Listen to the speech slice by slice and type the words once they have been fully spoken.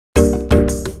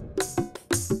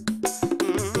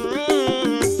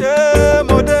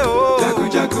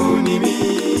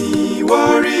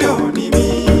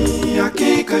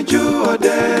akíkanjú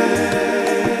ọdẹ.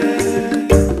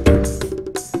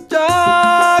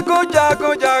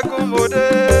 Jagun jagun mòde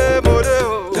mòde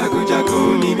o.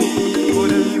 Jagunjagun ni mí,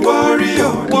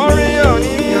 warrior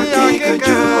ni mí,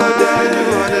 akíkanjú ọdẹ.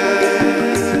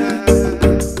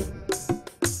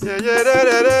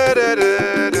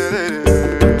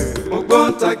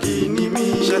 Ògbóǹtagì ni mí,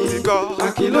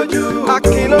 akínlójú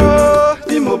ogun,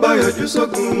 bí mo bá yọjú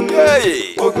sógun,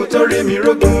 ogun tó rí mi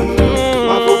rógun,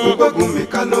 máa fògùn gbógun mi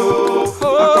ká lọ,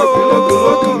 akọgun lógun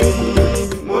lógun mi,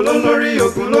 mo lólórí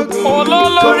ogun lógun,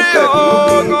 tó ń kẹ́gun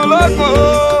ogun lógun,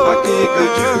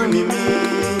 akíkanjú ni mí,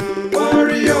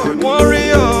 warrior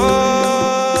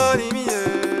ni mí.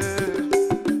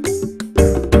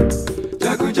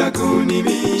 Jagunjagun ni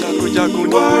mí,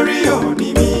 warrior ni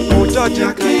mí,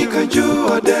 akíkanjú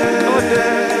ọdẹ.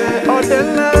 Ọdẹ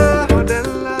ńlá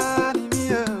ni mí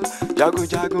o.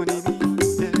 Jagun ni mí.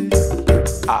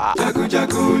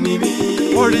 Jagunjagun ni mí,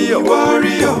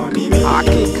 warrior ni mí,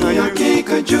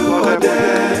 akíkanjú ọdẹ.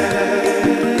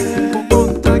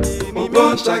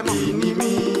 Ògbóǹtagì ni mí.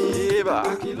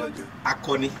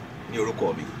 Akọni ni orúkọ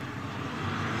mi.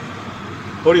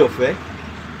 Orí ọ̀fẹ́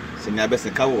sì ni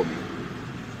abẹ́sẹ̀káwọ̀ mi.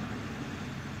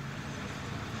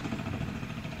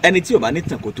 Ẹni tí ò bá ní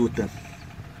tàn kó tó tàn,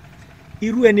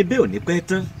 irú ẹni bẹ́ẹ̀ ò ní pẹ́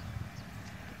tán.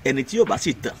 Ẹni tí ò bá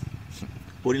sì tàn,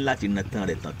 ó ní láti na tán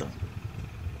rẹ̀ tàn tàn.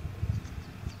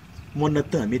 Mo na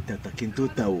tán mi tàn tàn kí n tó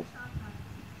tàn o.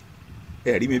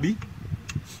 Ẹ rí mi bí?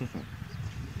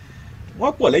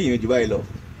 Wọ́n pọ̀ lẹ́yìn mi jù báyìí lọ,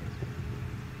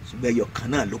 ṣùgbọ́n ẹyọ kan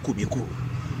náà ló kù mí kù.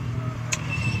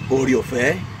 Orí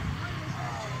ọ̀fẹ́.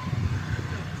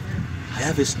 I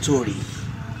have a story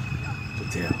to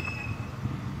tell.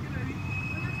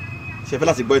 Ṣé ẹ fẹ́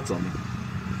láti gbọ́ ìtàn mi?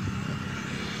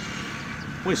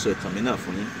 Wọ́n ìsọ ìtàn mi náà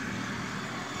fún yín.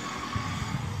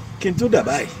 Kí n tó dà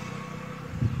báyìí,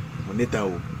 mo níta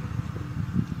o.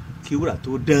 Kí wúrà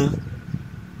tó dán,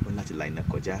 mo ní láti la iná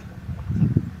kọjá.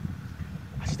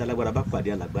 Àṣìta alágbára bá pàdé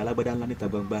alàgbà alágbádá ńlá níta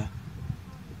gbangba.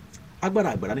 Agbára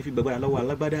àgbàrá ní fi gbàgbára lọ́wọ́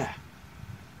alágbádá.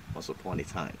 Once upon a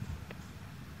time,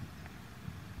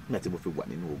 nígbà tí mo fi wà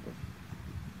nínú ogun.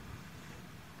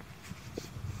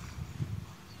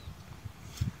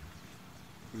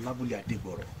 Lábúlé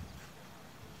Adégbọ̀rọ̀.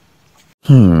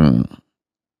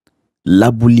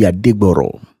 Lábúlé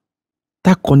Adégbọ̀rọ̀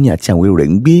tákọni àti àwọn èrò rẹ̀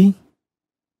ń gbé.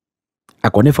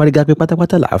 Akọni fárígá pé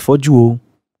pátápátá là á fọ́jú o,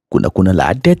 kùnàkùnà là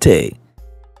á dẹ́tẹ̀.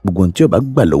 Gbogbo ohun tí ó bá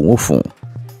gbà lòun ò fún.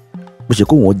 Bó ṣe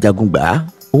kó wọn jagun gbà á,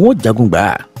 òun ò jagun gbà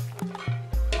á.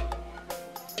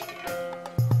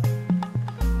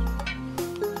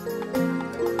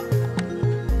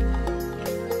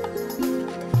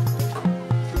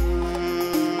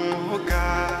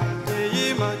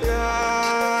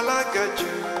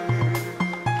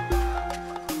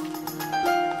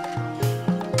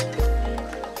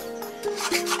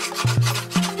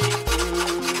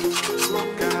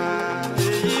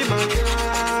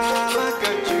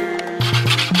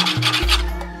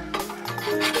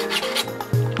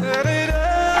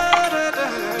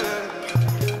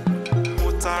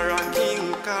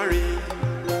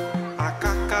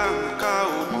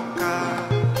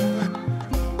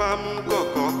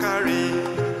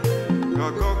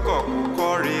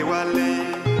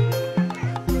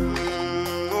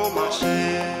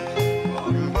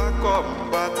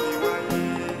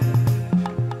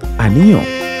 Àníyàn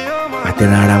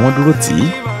àtẹ̀ràn ara wọn dúró tì í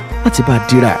láti bá a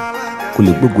dírà kó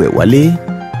lè gbógo ẹ̀ wálé.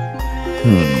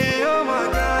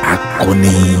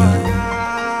 Akọni.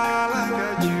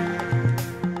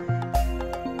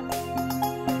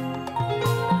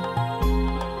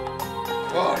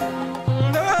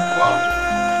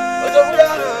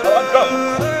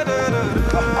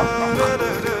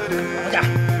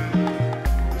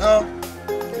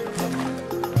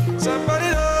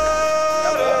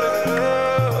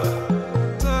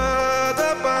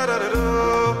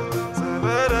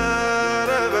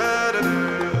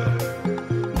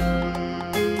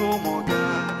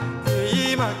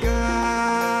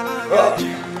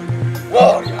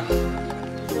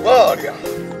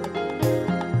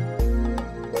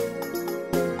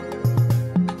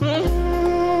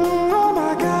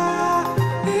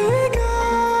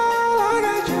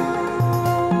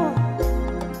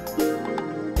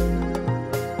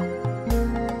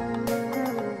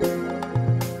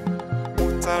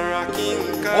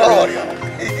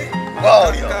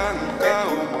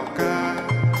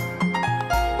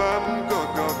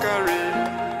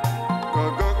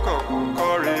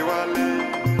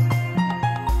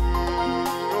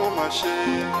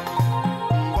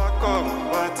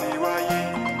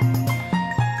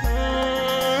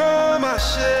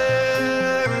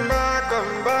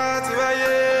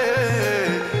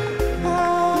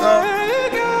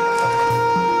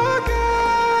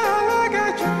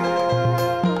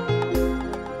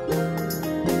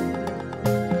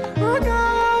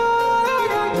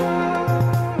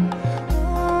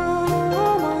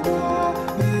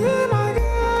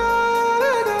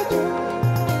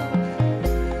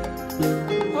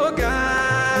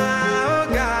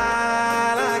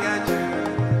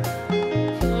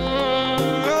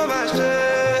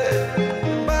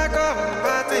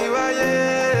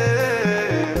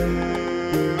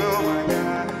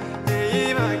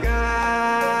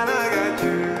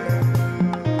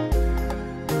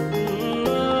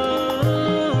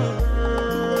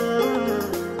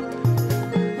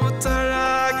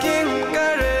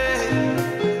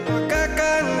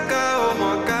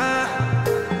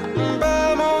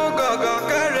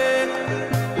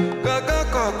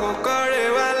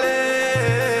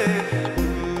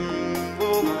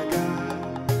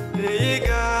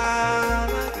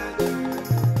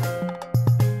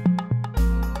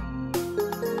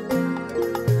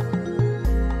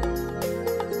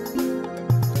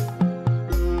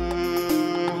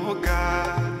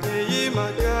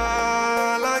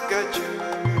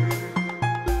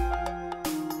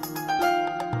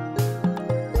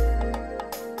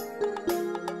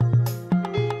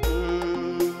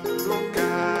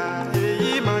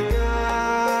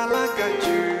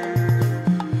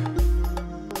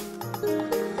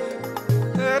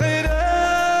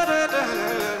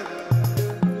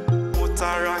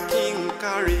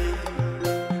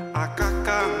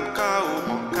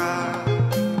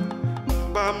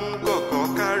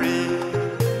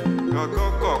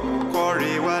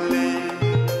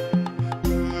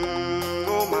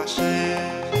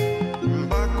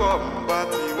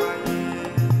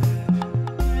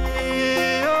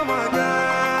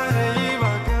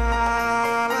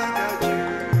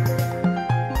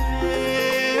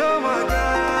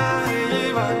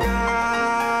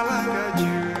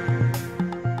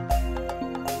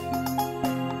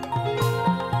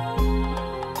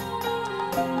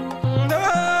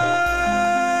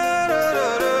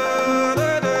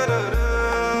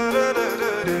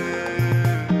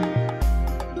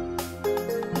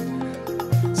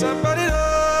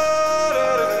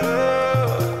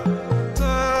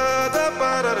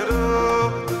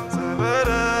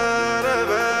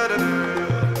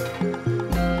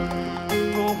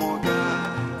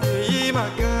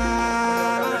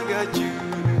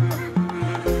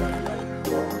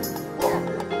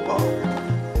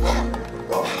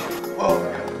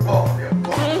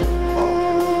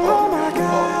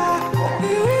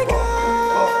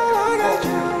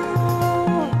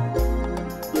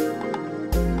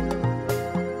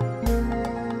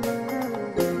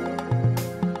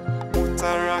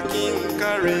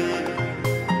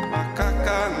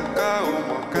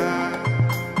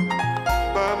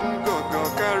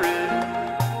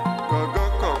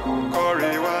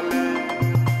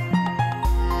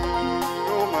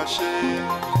 máa ṣe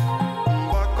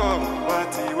bákọ̀ bá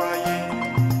ti wáyé.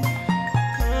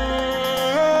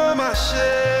 Ó máa ṣe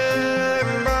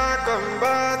bákọ̀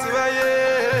bá ti wáyé.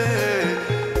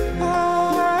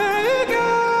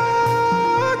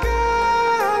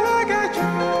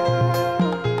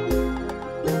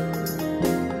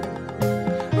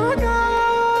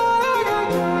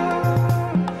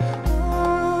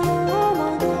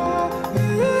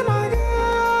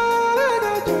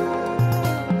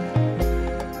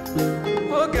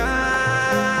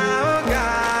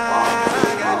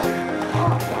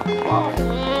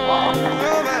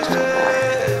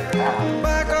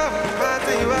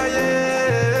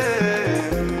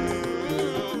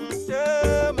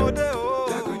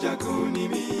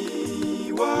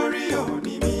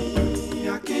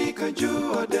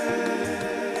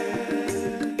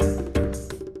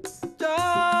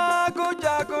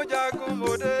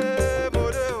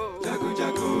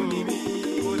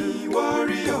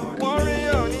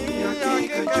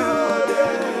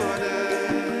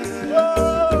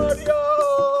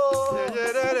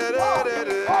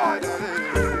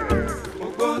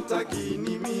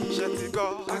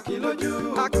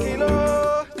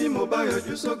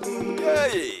 Yọjú sógun,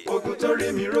 ogun tó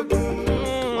rí mi rógun,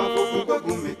 máa fogun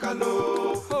gbógun mi ká lọ.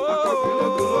 Akọgun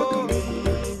lógun lógun mi,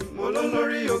 mo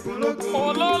lólórí ogun lógun,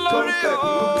 tó ń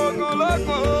fẹ̀gùn ogun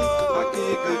lógun.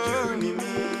 Akíkanjú ni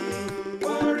mí,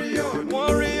 warrior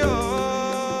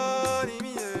ni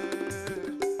mí.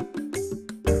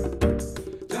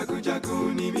 Jagunjagun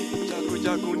ni mí,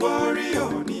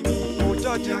 warrior ni mí.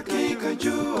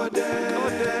 Akíkanjú ọdẹ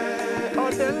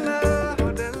ńlá.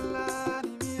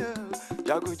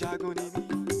 Jagunjagun ni mí,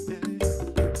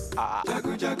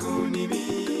 jagunjagun ni mí,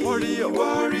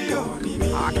 warrior ni mí,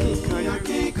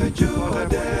 akíkanjú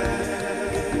ọdẹ,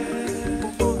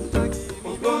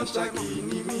 ògbóǹtagì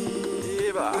ni mí,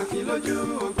 akínlójú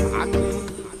ogun,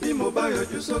 bí mo bá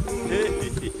yọjú sógun,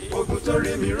 ogun tó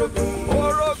rí mi rógun,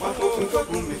 máa fòkun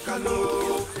gbógun mi ká lọ,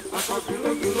 akọgun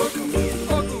lógun lógun mi,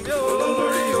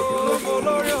 olólórí ogun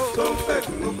lógun, tó ń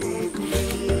fẹ̀gùn ogun mi,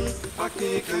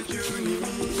 akíkanjú ni mí.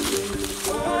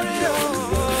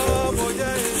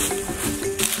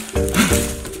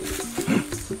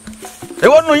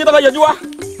 Èwo nínú yín tó bá yọjú wá?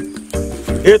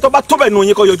 Èyí tó bá tó bẹ̀ nínú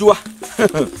yín kó yọjú wá.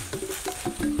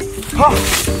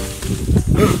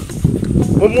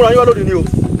 Mo múra yín wá lónìí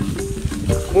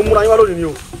ni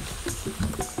o.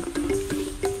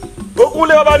 Ogun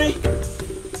lé bàbá ní,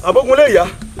 àbógun lé ìyá.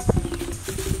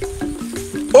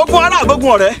 Ogun ará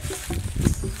àbógun ọ̀rẹ́.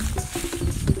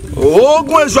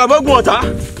 Ogun èṣù àbógun ọ̀tá.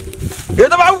 Èyí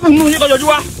tó bá wù nínú yín kó yọjú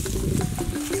wá.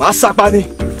 Màá sapa ni.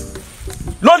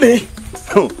 Lónìí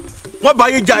wọ́n bá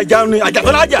yín ja ìjà ni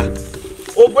àjàtọ́ lájà.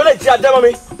 Ògbó lè jí àdámọ́ mi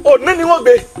òní ni wọ́n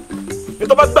gbé ní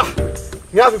tó bá gbà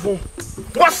ní àfihàn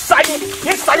wọ́n sáyé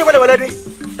ní sáyé wẹ́lẹ́wẹ́lẹ́ ní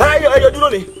ẹ yọjú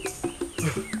lónìí.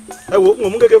 Ẹ wo n ò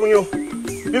mú kékeré fún yín o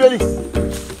bíbélì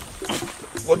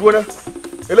wọ́n dúró náà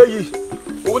eléyìí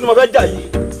owó tí mo fẹ́ jà yìí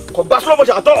kò gbà sọ́lọ́mọ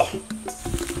ṣàtọ̀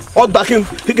ọgbà kí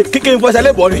n fẹsẹ̀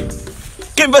lébọ̀ ni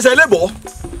kí n fẹsẹ̀ lébọ̀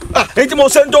èyí tí mo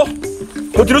ṣe ń tó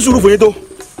mo ti ní sùúrù fún yín tó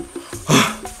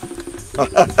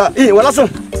ìyẹn wọ́n lásán.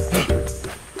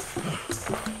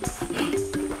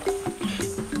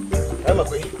 Ẹ mọ̀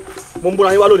pé mo ń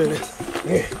múra yín wá lónìí ni.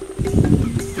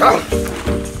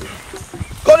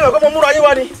 Kọ́ ni ọ̀pẹ́ mo múra yín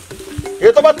wá ni.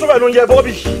 Èyí tó bá túbọ̀ ẹnu yẹ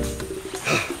bọ́ọ̀bì.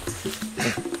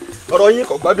 Ọ̀rọ̀ yín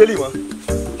kò gbá bẹ́lí wọn.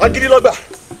 Agídí lọ́gbà.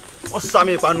 Wọ́n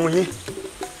sàmì ìpanu yín.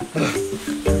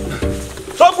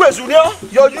 Sọ́gun èṣù ni ọ́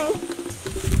yọjú.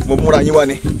 Mo múra yín wá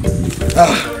ni.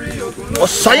 Mo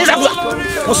sáyé sakusa.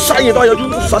 Mo sáyé tó yọjú.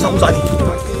 Mo sá sakusa ni.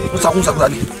 Mo sakun sakusa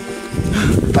ni.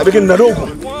 Tàbí kí n nàdó ògùn.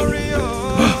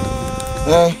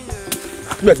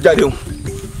 Nígbà tí jáde o.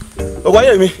 Ọ̀wọ́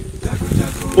ayé mi.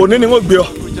 Òní ni wọ́n gbé ọ.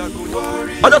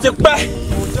 Ọjọ́ ti pẹ́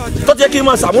tó ti yẹ kí n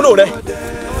máa ṣàmúlò rẹ.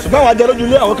 Ṣùgbọ́n àwọn ajẹ́ lójú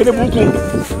ilé àwọn kéde burúkú.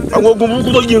 Àwọn ogun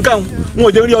burúkú tó yí nǹkan wọn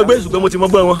ò jẹ́ rí ọgbẹ́ ṣùgbọ́n mo ti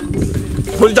mọ́gbọ́n wọn.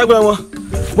 Mo ti jágbọ́n wọn.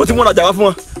 Mo ti múra jà wá fún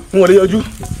wọn. Wọn ò lè yọjú.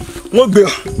 Wọ́n gbé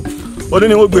ọ. Òní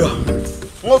ni wọ́n gbé ọ.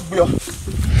 Wọ́n gbé ọ.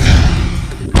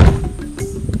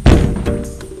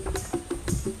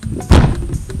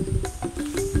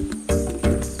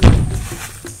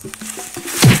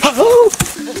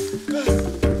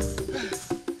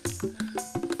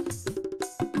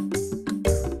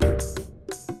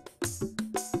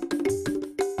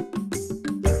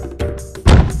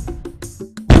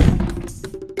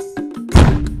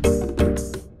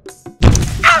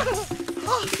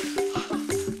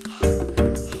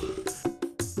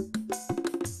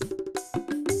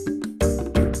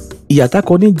 ìyá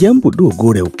tákọ ní jẹ́ǹbùdó ògo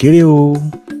rẹ̀ ò kéré o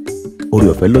orí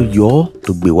ọ̀fẹ́ ló yọ ọ́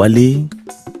tó gbé wálé.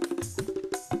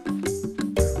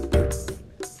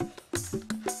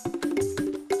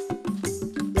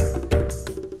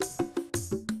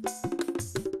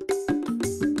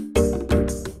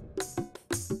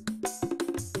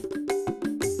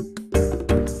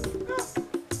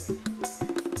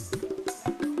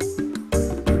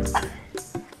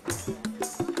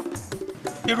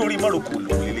 irú orí mọ́rùkù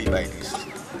ló lè lè báyìí ní sí.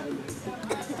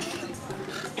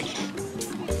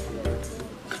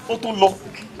 ó tún lọ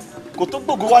kò tó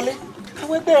gbogbo wálé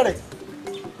àwọn ẹgbẹ́ rẹ̀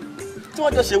tí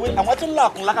wọ́n jọ ṣèwé àwọn tí ń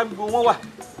làkùn lákà gbogbo wọn wà.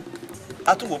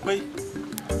 a tún wò pé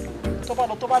tó bá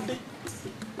lọ tó bá dé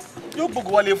yóò gbogbo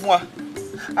wálé fún wa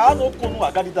àwọn ló kó nu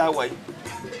àgádí tá a wà yìí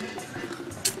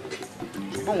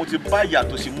ṣùgbọ́n òun ti bá ìyà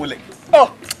tó ṣe múlẹ̀.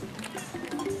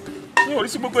 mi ò rí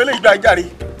sí gbogbo eléyìí gba ìjáre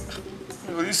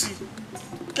mi ò rí sí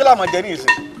kí láà máa jẹ ní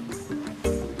ìsìn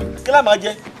kí láà máa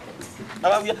jẹ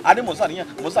bàbá wíyá adé mò ń ṣàníyàn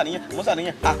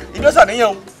ìbí ó ṣàníyàn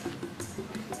o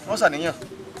wọ́n ṣàníyàn.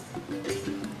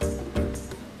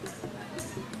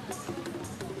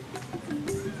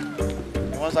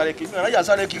 wọ́n sáré kí mi ò ráyà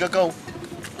sáré kí kankan o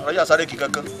ráyà sáré kí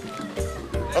kankan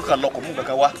ọkàn lọkọ̀ mú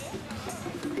kankan wá.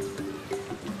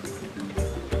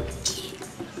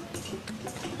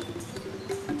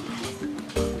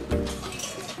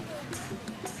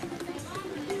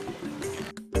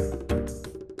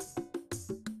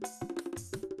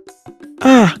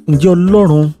 ǹjẹ́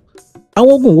ọlọ́run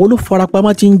àwọn ogun wo ló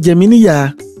farapamọ́ tí ń jẹ mí níyà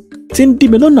tí ń dí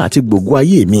mi lọ́nà àti gbògo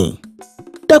ayé mi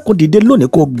dákun dìde lónìí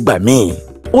kó gbà mí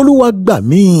olúwa gbà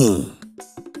mí.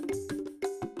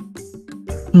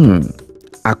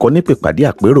 Àkọ́ní pè pàdé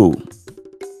àpérò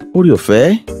orí ọ̀fẹ́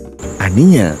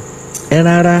àníyàn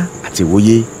ẹran ara àti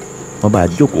ìwòye wọ́n bá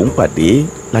jókòó ń pàdé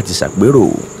láti ṣàpérò.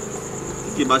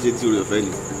 kí bá ṣe tí orí ọ̀fẹ́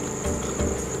ni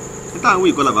níta àwọn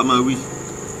ìkọlà bá máa wí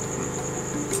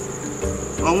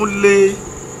àwọn lé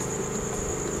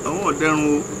àwọn ọ̀dẹ́rùn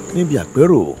o. níbi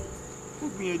àpérò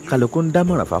kálukú ń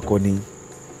dámọ̀ràn fákọ́ni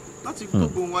láti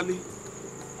gbogbo wálé.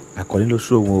 Àkọ́ní ló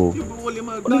sóhun o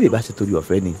ó lè bá ṣe torí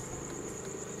ọ̀fẹ́ ni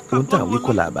ohun táwọn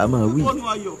ìkọlà bá máa wí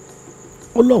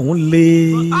ó lọ́hùn lé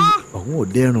ọ̀hún ò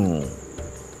dẹ́rùn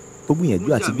ó gbìyànjú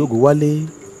àti gbógo wálé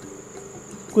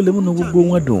kó lè múnú gbogbo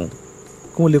wọn dùn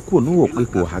kí wọ́n lè kú òun wò pé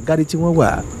kò àgárí tí wọ́n wà.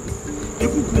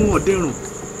 ikú kú wọn ò dẹ́rùn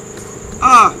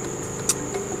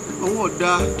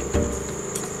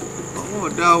àwọn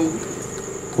ọ̀dà o.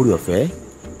 orí ọ̀fẹ́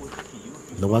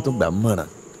lọ́wọ́ tó gbà mọ̀ràn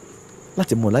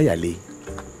láti mú láyàlé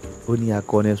ó ní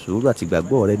akọni sùúrù àti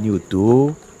ìgbàgbọ́ rẹ ní òtó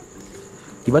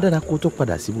ìbádára kó tó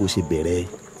padà sí bó ṣe bẹ̀rẹ̀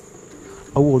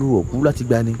ọwọ́ olúwo kú láti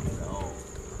gbani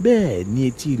bẹ́ẹ̀ ni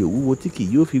etí rẹ̀ wúwo tí kì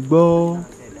yóò fi gbọ́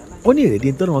ó ní ìrèdí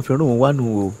tọ́nà wọn fi rún òun wánu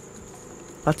o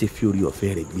láti fi orí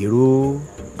ọ̀fẹ́ rẹ̀ gbèrò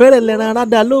bẹ́rẹ̀ lẹ́ran ara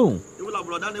dá lóhùn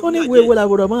ó ní ìwé ewu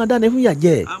làbọ̀dọ̀ máa dáni fún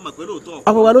yàjẹ́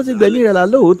ọ̀pọ̀ wa ló ti gbẹ̀mí rẹ̀ là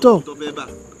lóòótọ́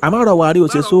àmọ́ ọ̀rọ̀ wa rí o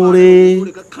ṣe sóore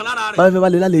báwo fẹ́ bá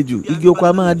lè lálejò igi oko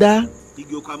a máa dá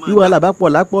wíwá làbápọ̀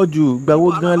lápọ̀ jù gbàwó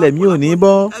gan lẹ̀mí ò ní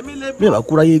bọ́ bí ẹ̀ bá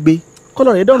kúra yé gbé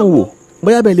kọ́lọ̀ rẹ̀ dọ́rùn wò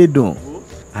bóyá bẹ́ẹ̀ lè dùn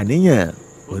àníyàn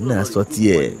òun náà sọ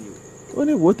tiẹ̀ ó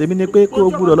ní ìwò tèmi ni pé kó o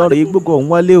gbúdọ̀ lọ́rọ̀ yìí gbógo òun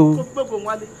wálé o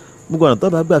gbogbo ọ̀nà tó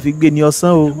bá gbà fi gbé ní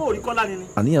ọsán o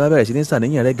àníyàn bá bẹ̀rẹ̀ sí ní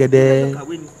sàníyàn rẹ̀ gẹ́dẹ́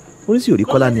ó ní sí òrí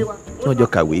kọ́lá ni tí wọ́n jọ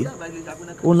kàwé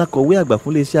òun la kọ̀wé àgbà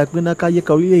fún iléeṣẹ́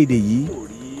apínnákáyéka orílẹ̀-èdè yìí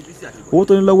owó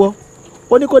tó ní lọ́wọ́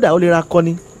ó ní kódà ó lè ra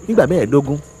kọ́ni nígbà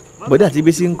mẹ́ẹ̀ẹ́dógún bọ̀dé àti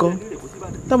Bísí ń kọ́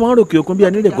táwọn ń ròkè òkun bí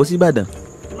ẹni rè kó sí Ìbàdàn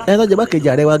ẹni tó jẹ bá kejì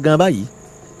ààrẹ wa gan báyìí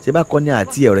ṣe bá kọ́ni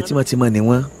àti ọ̀rẹ́ tímọ́tímọ́ ni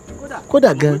wọ́n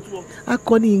kódà gan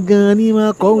akọ́ni gan ni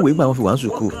máa kọ́ òwe gbà wọ́n fi wà ń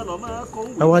sùkú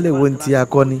awálẹ̀ wo ti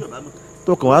akọ́ni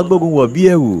tó kàn wá gbógun wọ̀ bí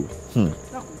ẹ̀wò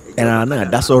ẹ̀ràn náà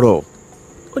dá sọ̀rọ̀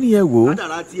ó ní ẹ wò ó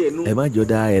ẹ má jọ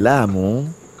da ẹ̀ láàmú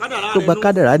tó gba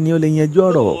kádàrá ni ó lè yanjú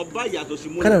ọ̀rọ̀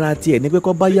kádàrá tiẹ̀ ní pé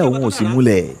kọ́ báyà òun ò sì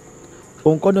múlẹ̀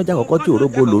òun kọ́ ní ọjà àkọ́kọ́ tí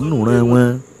òrógbó ló ń nù ran wọn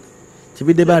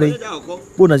ṣebí dé báre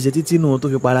bó náà ṣe títí nù tó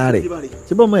fi para rẹ̀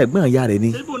ṣé bọ́ ọmọ ẹ̀gbọ́n ìyá rẹ̀ ni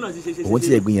òun ti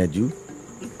ẹ̀ gbìyànjú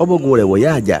ọbọ̀gùn rẹ̀ wọ̀yá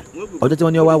àjà ọjọ́ tí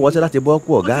wọ́n ní ọwọ́ wọṣẹ́ láti bọ́ kú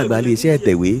ọ̀gá àgbà ilé iṣẹ́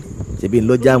ìtẹ̀wé ṣebí ń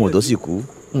lọ jáàmù tó sì kú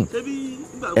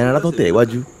ẹran látọ̀ tẹ̀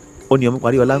iwájú ó ní ọmọ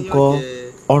parí ọlá ń kọ́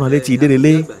ọ̀ràn létí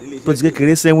Délé tó ti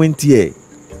kékeré sẹ́wọ́n tiẹ̀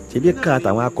ṣebí ká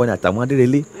àtàwọn akọni àtàwọn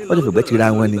Délé wọ́n ti fògbẹ́ tira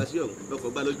wọn ni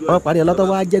ọmọ parí ọlá tó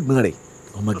wá jẹ́gbọ́n rẹ̀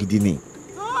ọmọ gidi ni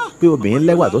pé obìnrin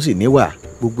lẹ́wà tó sì níwà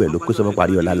gbogbo ẹ̀ ló pé sọmọ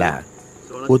parí ọlá la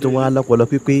ó tún wá lọ́pọlọ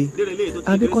pípé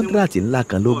àbí kọ́ńtíráàtì ńlá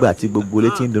kan ló gbà tí gbogbo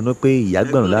létí ń dunnú pé ìyá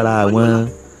gbọ̀rùn lára wọn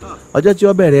ọjọ́ tí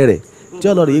ó bẹ̀rẹ̀ rẹ̀ tí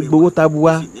ọlọ́run yìí gbowó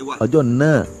tabuwa ọjọ́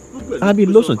náà ábí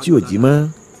lóṣùn tí ò jí mọ́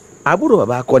àbúrò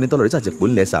bàbá akọni tọ́lọ̀ rí sàtìpó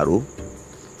ńlẹ̀ sàró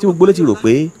tí gbogbo létí rò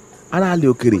pé ará alẹ́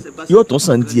òkèrè yóò tún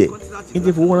sàn díẹ̀ ní ti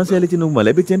fowó ránṣẹ́ létí inú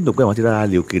mọ̀lẹ́bí tí ń dùn pé àwọn ti rárá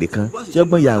alẹ́ òkèrè kan tí ó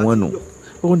gbọ́n ya àwọn nù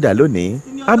ó ń dà lónìí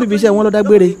ábí ibi iṣẹ́ wọn lọ́dá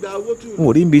gbére wọn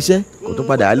ò rí ibi iṣẹ́ kò tún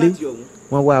padà alé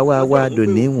wọn wá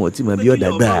dòní wọn ò tí mọ bí ọ̀dà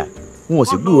gbà wọn ò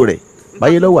sì gbúrò rẹ̀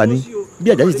báyé lọ́wọ́ ni bí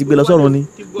àjà sì ti gbé lọ sọ́run ni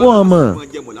wọ́n mọ̀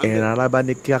ẹ̀ràn arábá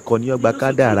ní kí akọni ọgbà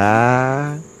kádàrá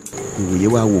ìwòye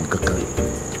wá wo nǹkan kan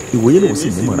ìwòye lòun sì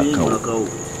ní mọ̀ràn kan o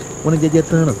wọ́n ní jẹ́jẹ́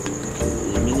tán ràn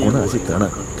òun náà sì tán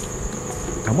ràn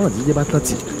àmọ́ àti jẹ́jẹ́ bá tán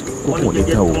tì kókó ò lè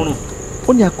tán o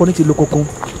ó ní akọni ti lo kókó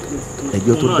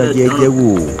ẹjọ́ tó dá jẹ́jẹ́ wò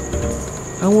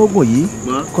àwọn ogun yìí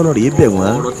kọ́lọ́ rèé bẹ̀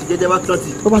wọ́n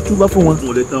tó bá túbọ̀ fún wọn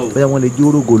bóyá wọ́n lè jó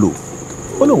orógolo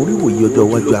ó lóun rí wòye ọjọ́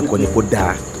iwájú akọni kó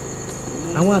dáa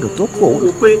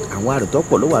àwọn àròtọ́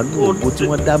pọ̀ ló wà nínú ogun tí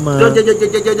wọ́n dá mọ́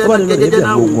tó bá nínú ẹ̀yẹ́ bí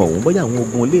àwọn ogun ọ̀hún bóyá àwọn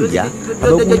ogun lè yá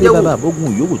àbógun lé bàbá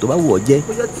àbógun yòówù tó bá wù ọ́ jẹ́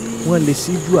wọ́n lè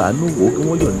síjú àánú wò kí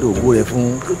wọ́n yọ̀ǹda ògo rẹ̀ fún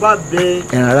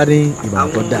ẹran ara ní ìmọ̀ràn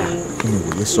tó dáa nínú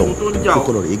ìwòye sọ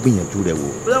kókó lọ́ọ́ rẹ̀ gbìyànjú rẹ̀ wò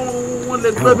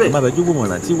àwọn ọmọ abẹ́jú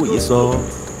gbòmọ̀ràn tí ìwòye sọ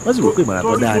wọ́n sì rò pé ìmọ̀ràn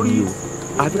tó dáa ni o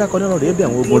àfi ká kọ́ni ọ̀rọ̀ rẹ̀ bí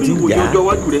àwọn ogun ti ń jà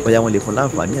bóyá wọ́n lè fún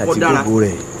láǹfààní àti gbogbo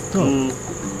rẹ̀ tán.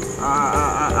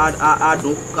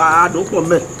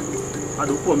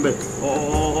 adùn pọ̀ mbẹ̀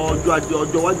ọjọ́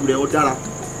iwájú rẹ̀ ó dára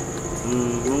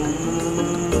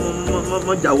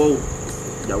mọ́ jàwọ́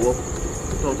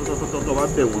tọ́ bá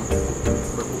bẹ̀ wọ́n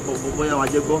bóyá wọn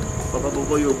ajẹ́ gbọ́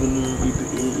bóyá ogun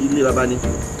ilé baba ni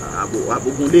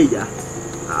àbógun lè yá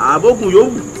àbógun yóò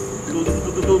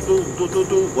wù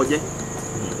tó kọjẹ́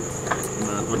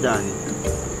ìmọ̀ràn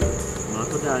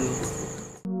tó dáa ni.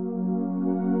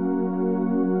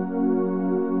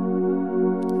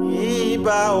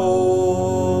 Ìbà o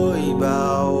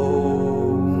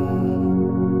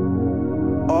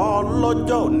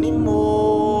ọlọ́jọ́ ní mo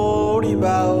rí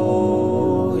bá o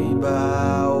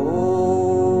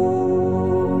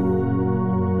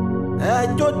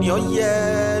ẹjọ́ ni ó yẹ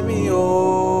mí o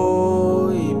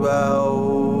ìbà o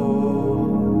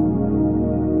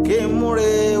kí n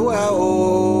múre wá o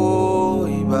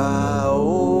ìbà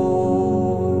o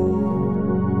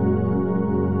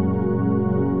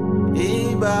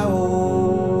ìbà o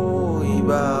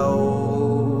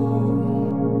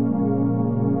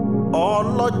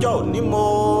ọlọ́jọ́ ní mo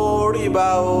rí bá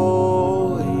o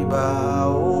ìbà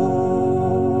o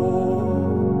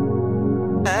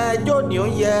ẹjọ́ ni ó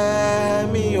yẹ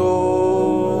mí o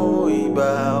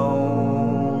ìbà o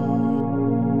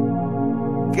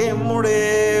kí n múre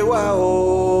wá o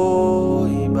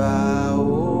ìbà o.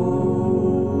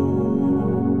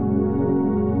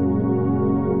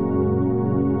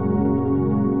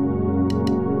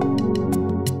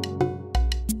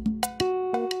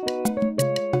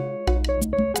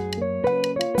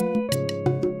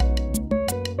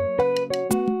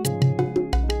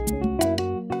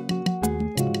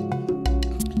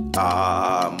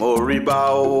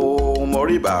 Mo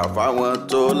rí bá fáwọn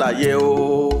tó láyé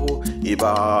o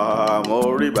ìbà mo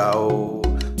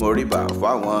rí bá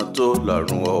fáwọn tó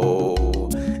lọ́run o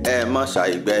ẹ má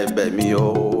ṣàìgbẹ́bẹ̀ mi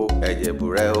o ẹ̀jẹ̀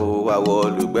bùrẹ́ o àwọ̀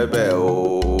olùgbẹ́bẹ̀ o.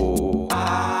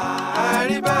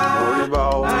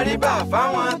 àríbá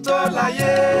fáwọn tó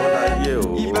láyé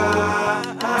ìbà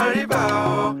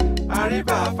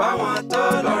àríbá fáwọn tó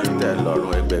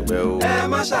lọ́run ẹgbẹ̀gbẹ̀ o ẹ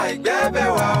má ṣàìgbẹ́bẹ̀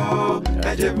wa o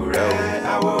ẹ̀jẹ̀ bùrẹ́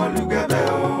àwọ̀ olùgbẹ́bẹ̀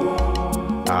o.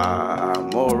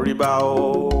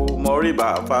 mo rí bá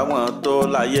fáwọn tó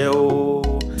láyé o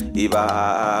ìbà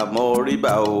mo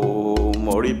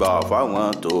rí bá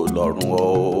fáwọn tó lọ́run o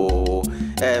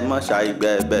ẹ má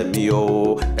ṣàìgbẹ́bẹ̀ mi o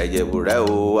ẹ̀jẹ̀ bùrẹ́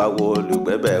o àwọ̀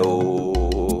olùgbẹ́bẹ̀ o.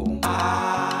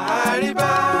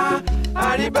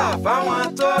 àríbá fáwọn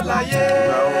tó láyé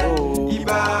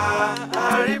ìbà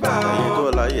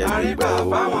àríbá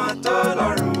fáwọn tó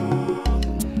lọ́run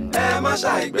ẹ má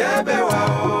ṣàìgbẹ́bẹ̀ wa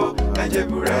o ẹ̀jẹ̀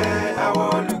bùrẹ́ àwọ̀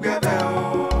olùgbẹ́bẹ̀ o.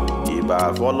 ìbà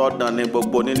fọlọ́dàn ní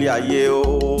gbogbo nílé ayé o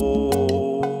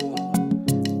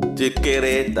ti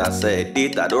kéré tàṣẹ dé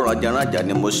tàdó ranjàranjà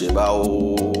ni mo ṣe bá o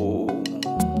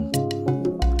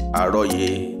àròyé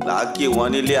làákì wọn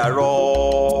nílé arọ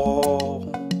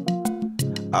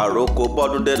àròkọ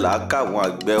bọ́dúndé làákàwọn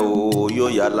àgbẹ̀ o yóò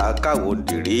yá làákàwọn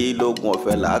dìrí lógún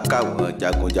ọ̀fẹ́ làákàwọn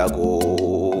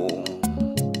jagunjagun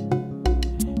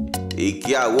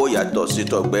ìkí àwo yàtọ̀ sí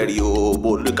tọgbẹ́rì o bó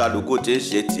olúkálukú ti ń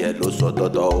ṣe tiẹ̀ ló sọ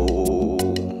tọ́tọ́ o.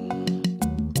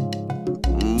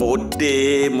 mo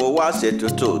dé mo wá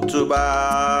ṣètùtù túbá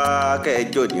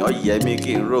kẹjọ ní ọyẹ mi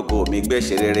kí n rògbò mi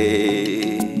gbéṣẹ́ rere.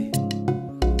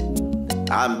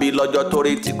 à ń bí lọ́jọ́ tó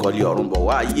rí tìkọ́lé ọ̀run bọ̀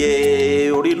wá yé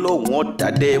orí lòun ó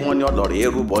dàdé wọn ní ọlọ́rẹ̀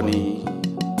érúbọ ni.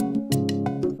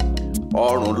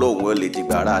 ọrùn lòun ó lè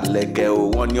dìgbàrà lẹ́kẹ́ o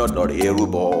wọ́n ní ọlọ́rẹ̀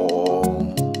érúbọ.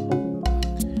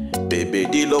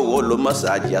 bèbèdí lówó ló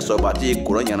mọ́sáàjì àsọ̀bà tí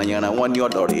kúrọ̀ yànnàyànnà wọ́n ní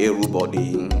ọlọ́rẹ̀ érúbọ ni.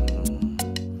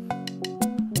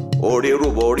 orí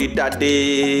rúbọ orí dádé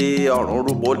ọrùn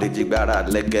rúbọ lè dìgbàrà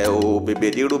lẹ́kẹ́ o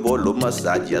bèbèdí rúbọ ló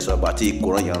mọ́sáàjì àsọ̀bà tí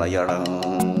kúrọ̀ yànnàyànnà.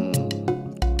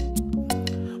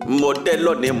 mo dé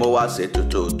lónìí mo wá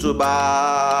ṣètùtù túbá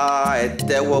ẹ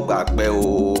tẹ́wọ́ gbàgbẹ́ o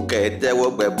kẹ́ ẹ tẹ́wọ́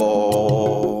gbẹbọ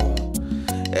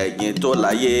ẹ̀yin tó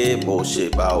láyé mo ṣe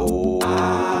bá o.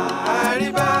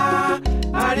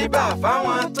 àríbá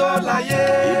fáwọn tó láyé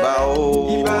ìbà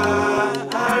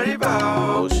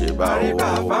tẹríba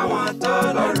fáwọn tó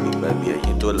lọ́rùn. Bẹ̀mí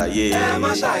ẹ̀yin tó láyé. Ẹ má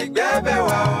ṣàìgbẹ́bẹ̀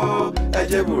wá o, ẹ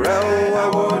jẹ́ bùrẹ́ o,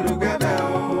 àwọn olùgbẹ́bẹ̀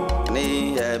o. Ní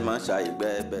ẹ má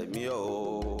ṣàìgbẹ́bẹ̀ mí o.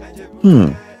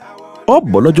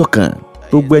 Ọ̀bọ̀ lọ́jọ́ kan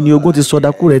gbogbo ẹni ogun ti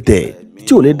sọdakú rẹ̀ tẹ̀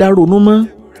tí ò lè dá ronú mọ́.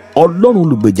 Ọlọ́run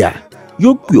olùgbèjà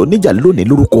yóò pè ọ́ níjà lónìí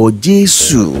lórúkọ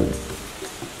Jésù.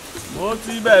 Mo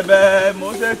ti bẹ̀bẹ̀ mo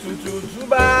ṣe tutù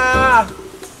túbà.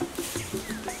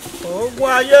 Ogun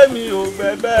ayé mi ò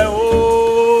gbẹ̀bẹ̀ o.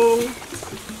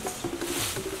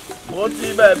 Mo ti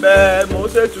bẹ̀bẹ̀ mo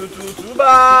ṣe tutù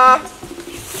túbà.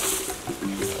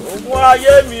 Ogun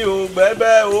ayé mi ò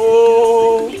gbẹ̀bẹ̀ o.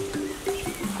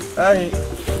 Ẹ̀yin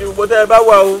ní gbogbo tẹ́ ẹ bá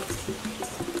wà o.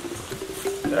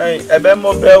 Ẹ̀yin ẹ̀bẹ̀ mọ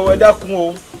bẹ̀ o, ẹ dákun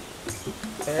o.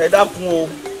 Ẹ dákun o.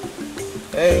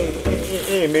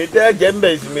 Ẹ̀yin mi tẹ́ jẹ́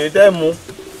mbẹ̀ sí mi tẹ́ mu.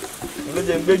 Ló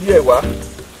jẹ́ ń gbé díẹ̀ wá.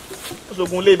 Ó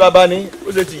ṣogun ilé bàbá ni, ó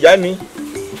ṣe tìyá ni,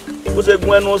 ó ṣe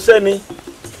gun ẹnu ọsẹ́ ni,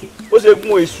 ó ṣe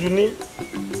gun èṣù ni,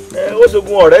 ó ṣe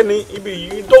gun ọ̀rẹ́ ni, ibi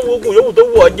yìí tó wógun yòówù tó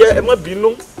wù ọ́ jẹ́ ẹ má bínú.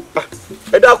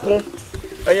 Ẹ dákun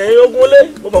ẹ̀yin ogun lé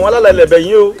mo bọ̀ wọ́n lálẹ́ ẹ̀bẹ̀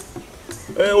yín o.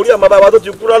 Orí àwọn bàbá wa tó ti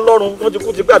kú lọ́rùn wọ́n ti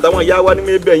kú ti pé àtàwọn ìyá wa ní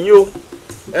mi ẹ̀bẹ̀ yín o.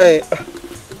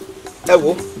 Ẹ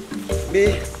wò bí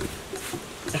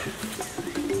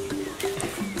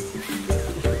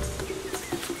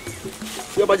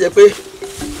ó bá jẹ́ pé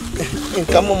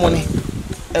nǹkan mú mu ni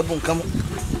ẹ̀bùn nǹkan mú.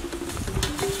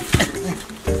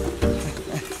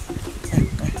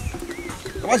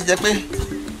 Ó bá sì jẹ́ pé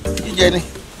jíjẹ ni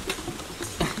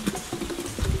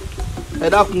ẹ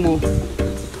dákun o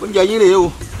oúnjẹ yín rèé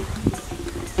o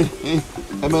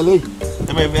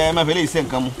ẹ̀mẹ̀fẹ́ lè ṣe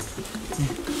nǹkan mu.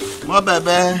 Mo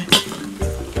bẹ̀bẹ̀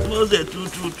mo ṣe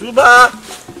tutù túbà.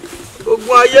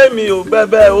 Ogun ayé mi ò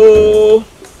gbẹ̀bẹ̀ o.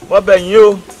 Mo bẹ̀ yín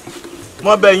o,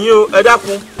 mo bẹ̀ yín o, ẹ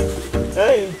dákun.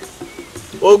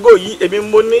 Ògo yìí èmi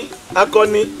mo ní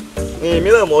akọni èmi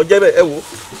náà mọ̀ ọ́ jẹ́ bẹ́ẹ̀. Ẹ wò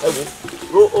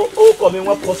ó kọ́ mi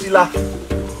wọ́n kọ́ sí la.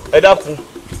 Ẹ dákun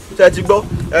ṣe ti gbọ́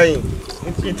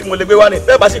ní tí mo lè gbé wá ní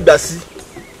bẹ́ẹ̀ bá sì gbà sí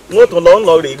n ó tún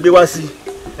lọ rè gbé wá sí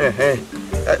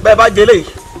bẹ́ẹ̀ bá jẹ léyìí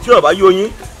tí ó bá yó yín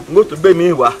n ó tún gbé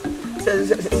mi wá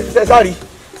ṣe sáré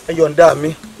ẹ yọ̀ǹda mi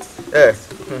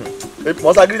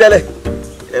mọ̀ọ́sá gidi tẹ́lẹ̀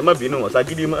ẹ má bínú mọ̀ọ́sá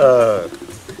gidi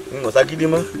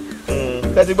mọ́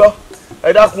ṣe ti gbọ́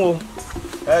ẹ dákun o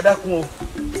ẹ dákun o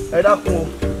ẹ dákun o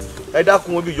ẹ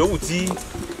dákun o bí yòówù tí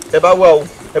ẹ bá wà o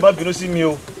ẹ má bínú sí mi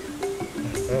o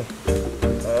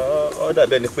ó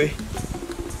dàbí ẹni pé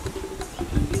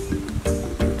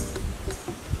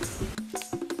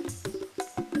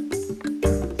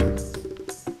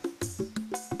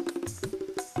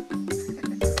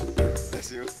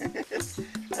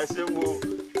ẹ ṣe wo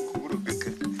òwúrò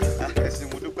kankan ẹ ṣe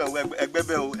mo dúpẹ́ o ẹgbẹ́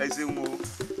bẹ́ẹ̀ o ẹ ṣe mo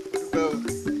dúpẹ́ o.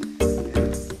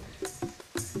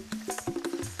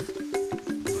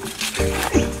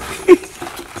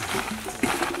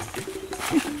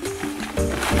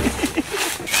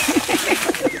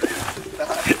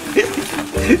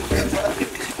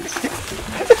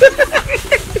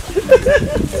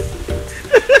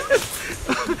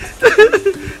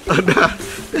 Ọ̀dà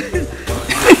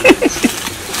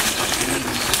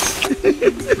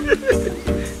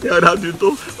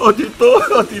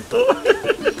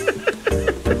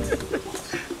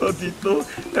ti tó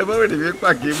ẹ bá wẹ̀lẹ̀ fi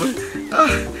pàkí mọ́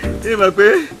ẹ mọ̀ pé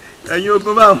ẹ̀yin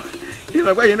ogun báwọn ẹ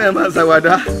mọ̀ pé ẹ̀yin náà máa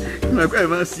ṣàwàdà ẹ mọ̀ pé ẹ̀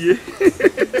máa ṣí é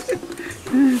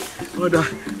ọ̀dà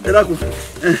ẹ dákun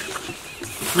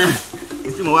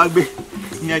tí mo wá gbé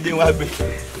ní ẹjẹ́ wá gbé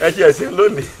ẹ ṣe ẹ̀sìn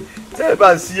lónìí tẹ́ ẹ bá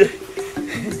ń ṣí é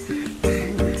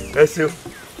ẹ ṣeun.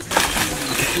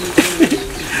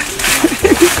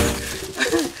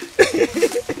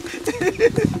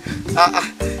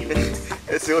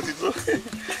 Ẹsẹ̀ ó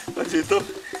ti tó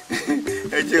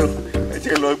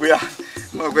ẹjẹ lọ gbé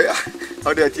mọ̀ pé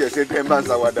ọdẹ tí ẹsẹ̀ tẹ́ ń bá ń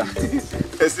ṣàwàdà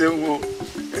ẹsẹ̀ ń wo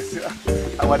ẹsẹ̀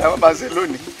àwàdà wọn bá ń ṣe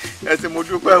lónìí ẹsẹ̀ mo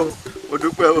dúpẹ́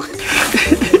o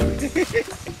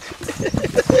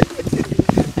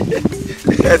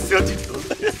ẹsẹ̀ ó ti tó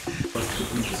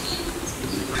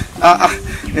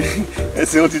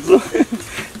ẹsẹ̀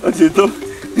ó ti tó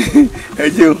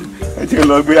ẹjẹ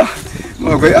lọ gbé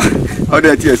mọ̀ pé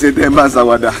ọdẹ tí ẹsẹ̀ tẹ́ ń bá ń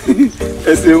ṣàwàdà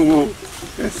ẹsẹ̀ ń wo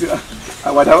ẹsẹ̀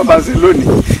àwàdà wọn bá ń ṣe lónìí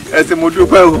ẹsẹ̀ mo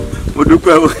dúpẹ́ o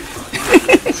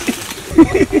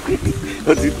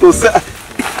ó ti tó sá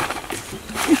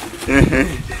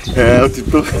ó ti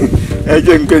tó ẹ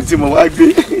jẹ́ nǹkan tí mo wá gbé.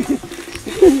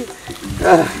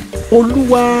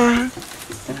 Olúwa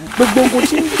gbogbo ogun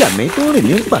tí ń jà mí tó rìn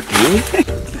ní pàkó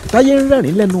táyé ń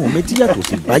rẹ́rìn lẹ́nu mi tí yàtọ̀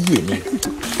sí báyé mi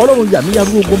Ọlọ́run yà mí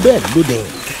yarú ogun bẹ́ẹ̀ lónìí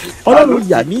Ọlọ́run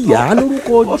yà mí yà á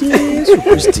lórúkọ Jésù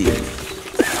Kristi.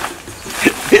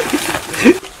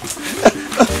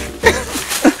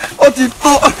 Ó ti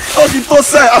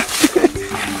sẹ́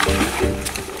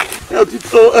ó ti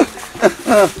tó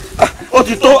ó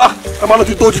ti tó ẹ máa lọ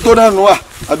ti tó náà nù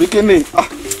àbí kíni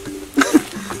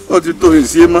ó ti tó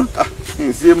ìṣe mọ́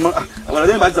àwọn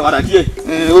ọ̀rẹ́ ìbá ti sàwádà díẹ̀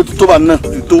ó ti tó bá náà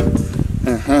ti tó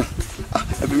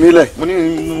ẹbí mi lẹ̀ mo ní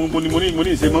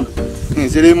ìṣe mọ́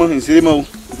ìṣeré mọ́ o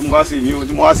tí mo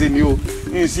wá ṣe ní o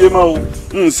ìṣe mọ́ o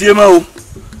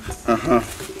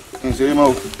ìṣeré mọ́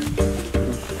o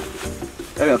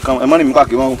ẹ mọ́ ní mi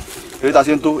káàkiri mọ́ o eré ta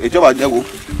ṣe ń tó ètí ọba jẹ́ wo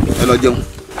ẹ lọ jẹun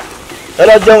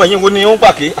ẹ̀yin wo ni ó ń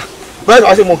pàkí bẹ́ẹ̀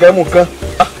wá sí mú nǹkan.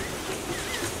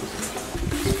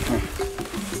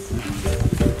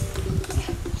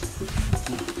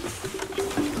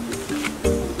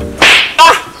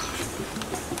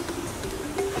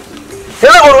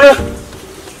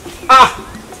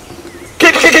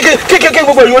 Kí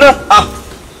gbogbo ìwọ náà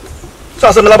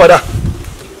sọ́ọ̀sọ́ mi lábàdà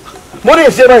mo ní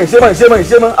ìṣe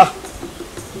mọ́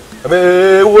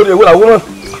ẹ̀bẹ̀ ewu làwọ̀ mọ́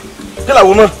kí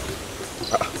làwọ̀ mọ́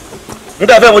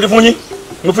nígbà fẹ́ mo ti fún yín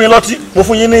lọ́tí mo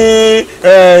fún yín ní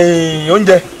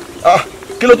oúnjẹ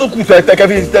kí ló tó kù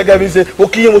tẹ́kẹ́ fi ṣe mo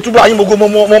kí yín mo túbọ̀ ayín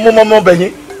mo bẹ̀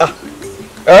yín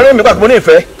ẹ̀rín mi pàtó mo ní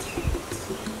ìfẹ́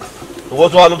owó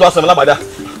tó wà ló tó wà sẹ́mi lábàdà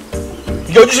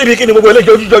yọjú síbi kí ni gbogbo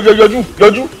eléyìí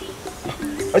yọjú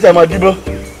ẹ ṣe máa dìbò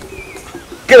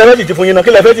kí lẹ fẹ́ ti fún yín náà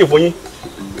kí lẹ fẹ́ ti fún yín.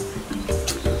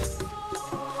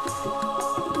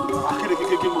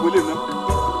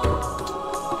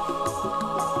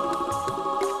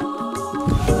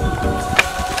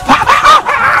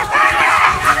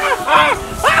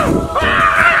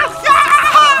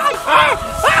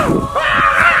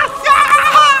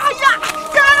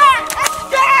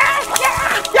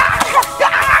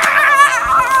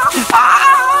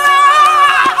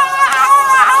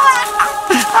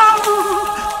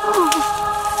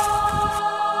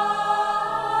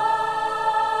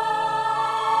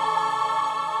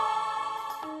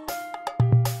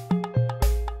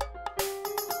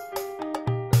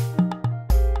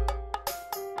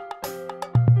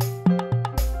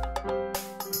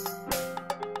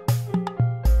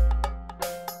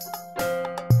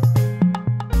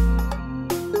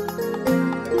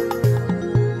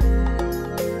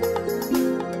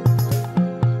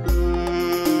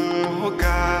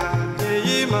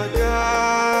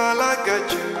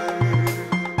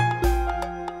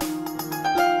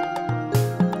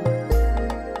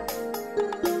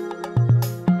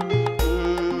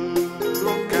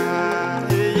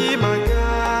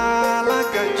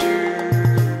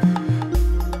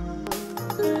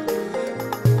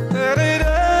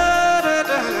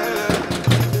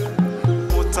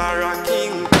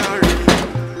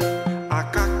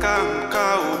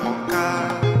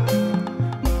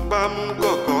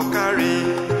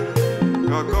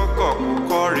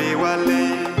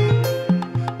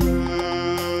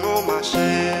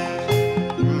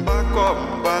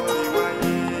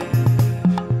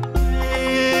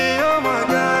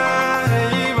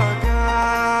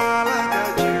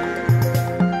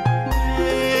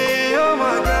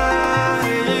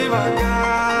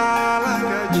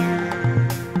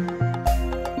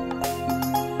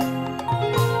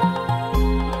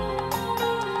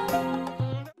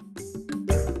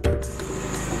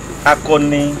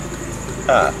 Akọni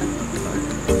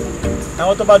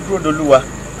àwọn tó bá dúró dolúwa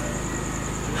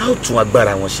a ó tún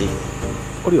agbára wọn ṣe.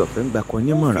 Orí ọ̀fẹ́ ń gba kan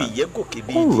nímọ̀ràn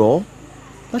kó rọ̀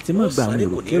láti má gba àwọn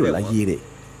èrò kérò láyé rẹ̀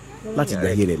láti gba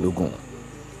ayé rẹ̀ lógun.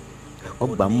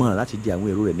 Ọgbà mọ̀ràn láti di àwọn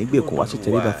èrò rẹ̀ nígbèkùn wá sí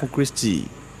tẹríba fún Kristi.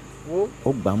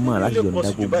 Ọgbà mọ̀ràn láti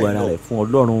yọ̀ǹda gbogbo ara rẹ̀ fún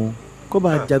Ọlọ́run kó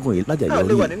bá jagun èyí lájà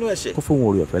yọrí kó fún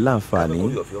orí ọ̀fẹ́ láǹfààní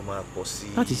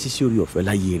láti ṣiṣẹ́ orí ọ̀fẹ́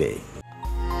láyé rẹ̀.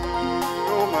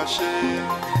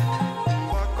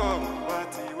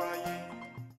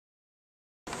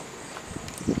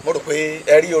 Mo rò pé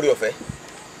ẹ rí orí ọ̀fẹ́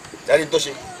jáde tó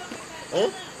ṣe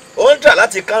ó ń tà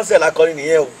láti cancel akọni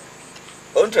nìyẹn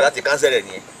ó ń tà láti cancel ẹ̀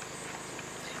nìyẹn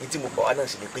ní tí mo bọ̀ wá náà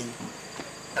sì ni pé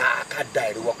ká da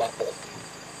èrè wọ́n papọ̀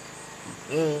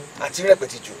àti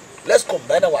rẹpẹtì jù let's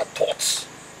combine our thoughts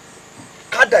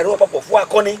ká da èrè wọ́n papọ̀ fún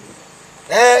akọni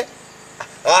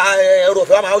ẹrù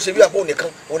ọ̀fẹ́ wa máa ń ṣe bí àpò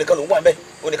ònìkan ló ń wà ń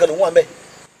bẹ̀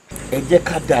ẹ jẹ́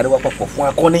ká da èrè wọ́n papọ̀ fún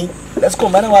akọni let's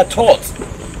combine our thoughts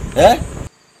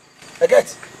ẹ get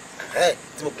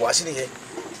tí mo pọ̀ wá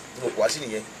sí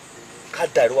nìyẹn ká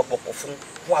da èrè wọ́n papọ̀ fún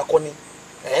akọni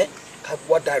ká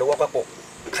wá da èrè wọ́n papọ̀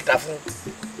ká da fún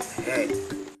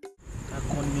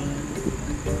akọni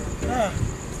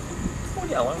ó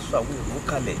ní àwọn aṣọ àwọn èrò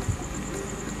kalẹ̀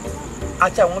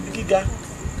àti àwọn bí gíga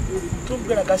tó ń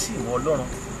gbéraga sí ìwọ Ọlọ́run.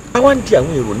 àwa ń di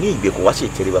àwọn èrò ní ìgbèkùn wá sí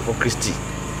ìtẹríba fún Kristi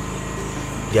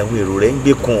bí àwọn èrò rẹ̀ ń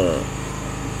gbèkùn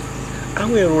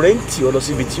àwọn èrò rẹ̀ ń tì ọ́ lọ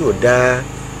síbi tí ò dáa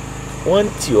wọ́n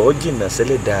tì ọ́ jìnnà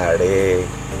sẹ́lẹ̀dà rẹ̀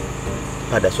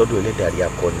padà sọ́dọ̀ ẹlẹ́dàá rí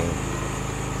akọni.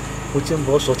 Mo ti ń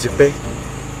bọ́ sọ tipẹ́.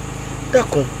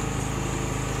 Dákun,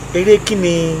 eré kí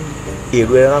ni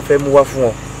èrò ẹran fẹ́ mú wá fún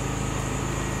ọ?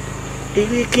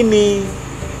 Eré kí ni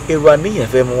èrò àníyàn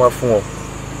fẹ́ mú wá fún ọ?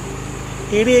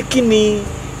 Eré kí ni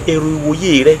èrò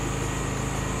ìwòye rẹ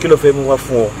kí ló fẹ́ mú wá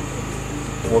fún ọ?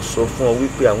 Mo sọ fún ọ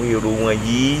wípé àwọn èrò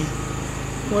wọ̀nyí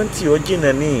wọ́n tì ọ́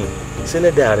jìnnà ní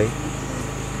sẹ́lẹ̀dà rẹ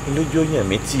lójú òyìn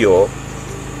mi tì ọ́.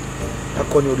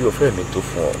 Akọni orí ọ̀fẹ́ mi tó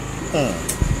fún ọ.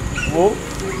 Wo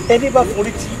ẹni bá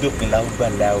forí tì í dópin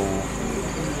lágbàlá o.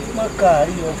 Má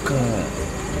káàárí ọkàn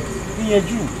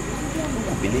níyẹjú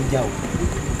kò gbélé já o.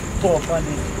 Tó o bá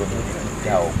lè dìbò ní orí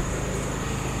já o.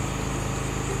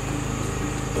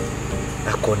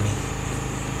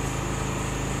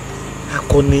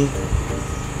 Akọni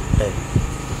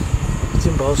tí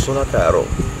n bá ọ sọ látàárọ̀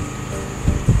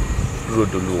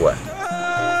Rodoluwa.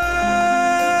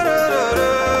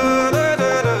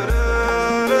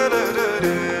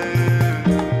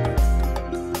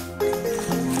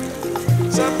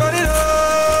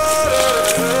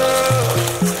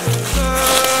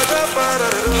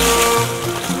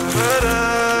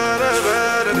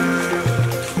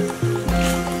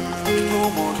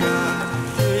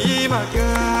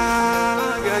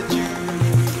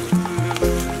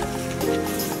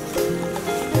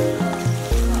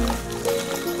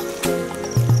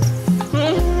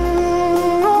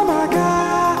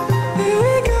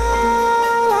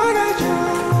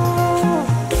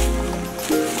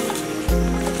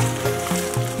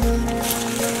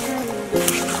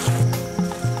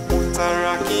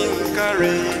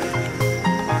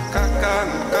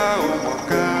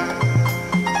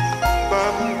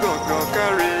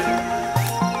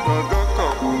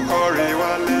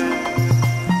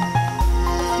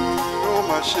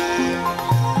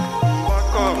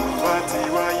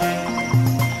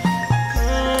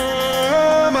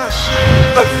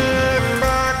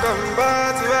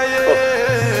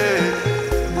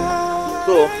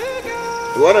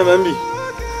 Ìwọ́n náà mẹ́mbì.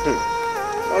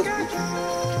 That's good.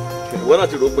 Ìwọ́n náà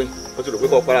ti rò pé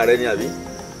kọ́ para rẹ ní àbí?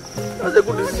 That's a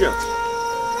good decision.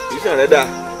 Decision rẹ dáa.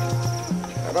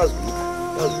 That's good.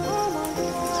 That's good.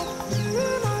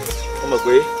 Wọ́n mọ̀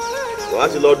pé wàá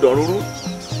ti lọ dàn rúrú.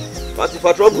 Wàá ti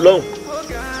fa trouble lọ́hùn.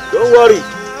 Don't worry.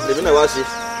 Lèmi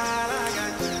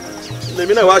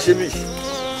náà wá ṣe bí.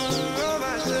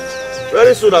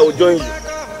 Very soon I will join you.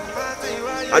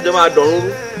 Àjọ máa dàn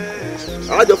rúrú.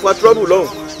 Àjọ fa trouble lọ́hùn.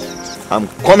 I'm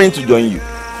coming to join you.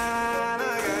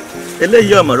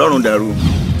 Eléyìí ọmọ lọ́rùn dàrú.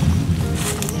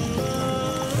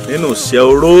 Nínú iṣẹ́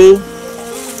oró,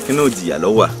 nínú ìjìyà ló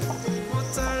wà.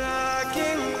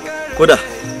 Kódà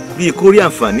bí ìkórè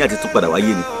àǹfààní àti tún padà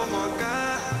wáyé ni.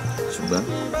 Ṣùgbọ́n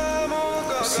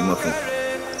kò sí mọ́ fún un.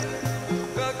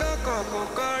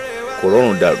 Kò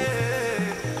rọrùn dàrú.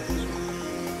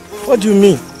 What do you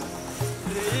mean?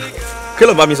 Kí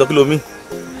ló bá mi sọ kí ló mean?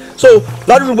 So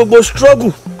ládùúgbò gbogbo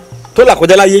struggle tó là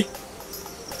kọjá láyé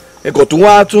ẹ̀kọ́ tó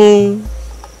wá tún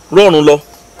rọrùn lọ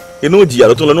inú ìjìyà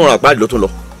ló tún lọ inú ọ̀rọ̀ àpáàdì ló tún lọ.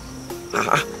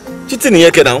 Títí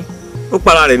nìyẹn kẹ̀dà ń. Ó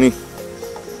para rẹ̀ ni.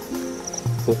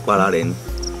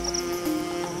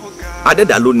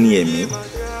 Adẹ́dàá ló ní ẹ̀mí.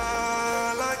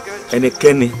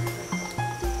 Ẹnikẹ́ni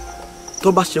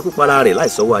tó bá ṣekú para rẹ̀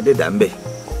láìsọwọ́ Adẹ́dàá ń bẹ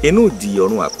inú ìjìyà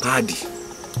ọ̀run àpáàdì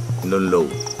ló ń lọ o.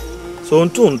 So ohun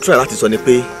tó ń try láti sọ ni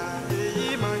pé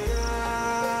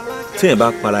tí ẹ bá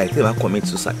para ẹ tí ẹ bá commit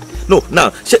suicide. No, now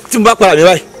ṣé tí mo bá para mi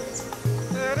báyìí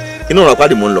inú ọ̀rọ̀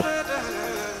àpáàdì mò ń lọ.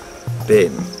 Bẹ́ẹ̀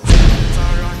ni.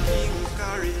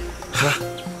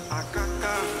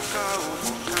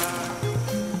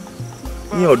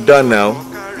 Ní ọ̀dà now.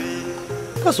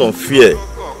 That's unfair.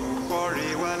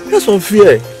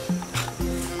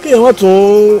 Kí ẹ wá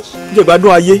tún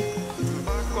jẹ̀gbádùn ayé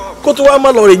kó tó wá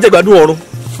má lọ rè jẹ̀gbádùn ọ̀run.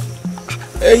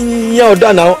 Ẹ̀yin yẹn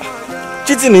ọ̀dà now.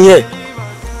 Títí nìyẹn.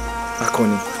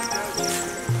 Akọni.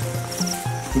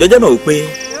 Jẹ́jẹ́ mọ̀ wípé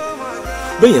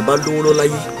bẹ́yẹn bá lówó lọ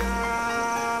láyé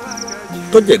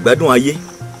tó jẹ̀gbádùn ayé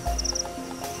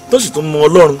tó sì tún mọ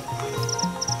Ọlọ́run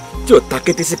tí ò ta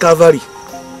kété sí Calvary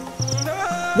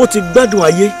bó ti gbádùn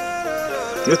ayé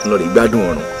yóò tún lọ rè gbádùn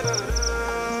ọ̀run.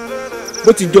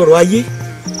 Bó ti jọrọ̀ ayé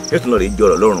yóò tún lọ rè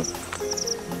jọrọ̀ lọ́run.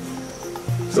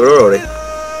 Sọ̀rọ̀ rẹ̀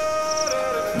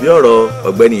bí ọ̀rọ̀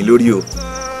ọ̀gbẹ́ni lórí o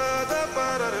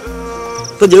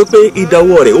tó jẹ́ pé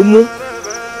ìdáwọ́ rẹ̀ ó mú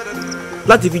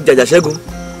láti fi jàjà ṣẹ́gun,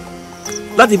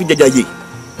 láti fi jàjà yè,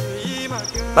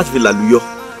 láti fi làlùyọ,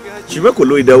 ṣùgbọ́n kò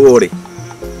lo ìdáwọ́ rẹ̀.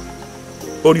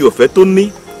 Orí ọ̀fẹ́ tó ní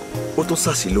ó tó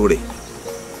sàṣìlò rẹ̀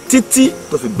títí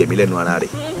tó fi gbẹ̀mí lẹ́nu ara rẹ̀.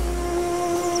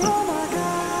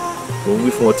 Mo wí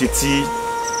fún ọ títí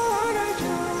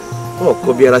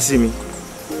ọkọ bí ara sí mi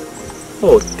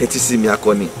ọ tẹ́tí sí mi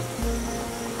akọni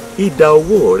idà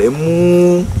ọwọ́ rẹ mú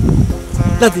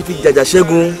láti fi jàjà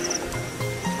ṣẹ́gun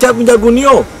jagunjagun ní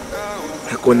ọ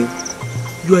akọni.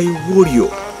 You are a warrior.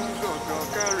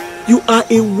 You are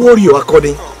a warrior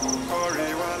akọni.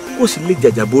 Ó sì lè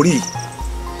jàjà borí.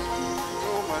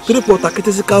 Torí pọ̀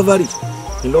takété sí Calvary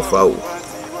ńlọ́fà o.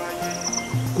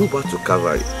 Go back to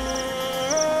Calvary.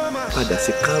 Padà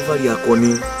sí Calvary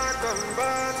akọni.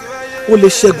 Ó lè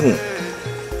ṣẹ́gun.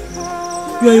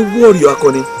 You are a warrior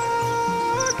akọni.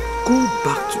 Go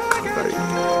back to Calvary.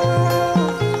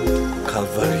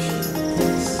 Calvary.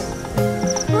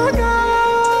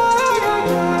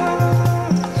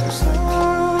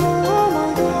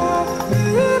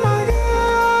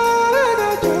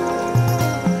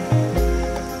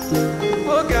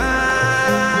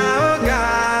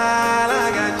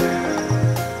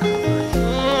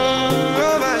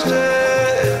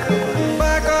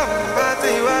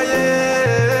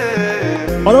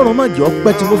 Ọlọ́run má jẹ́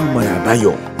ọpẹ́ tí wọ́n fi mọ̀nà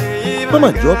àbáyọ, má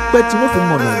jẹ́ ọpẹ́ tí wọ́n fi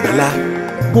mọ̀nà àgbàlá,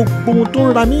 gbogbo ohun tó ń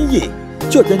ra mí yè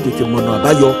tí ò jẹ́ ń tètè mọ̀nà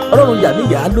àbáyọ. Ọlọ́run yà mí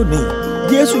yà á lónìí,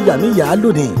 Jésù yà mí yà á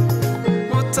lónìí.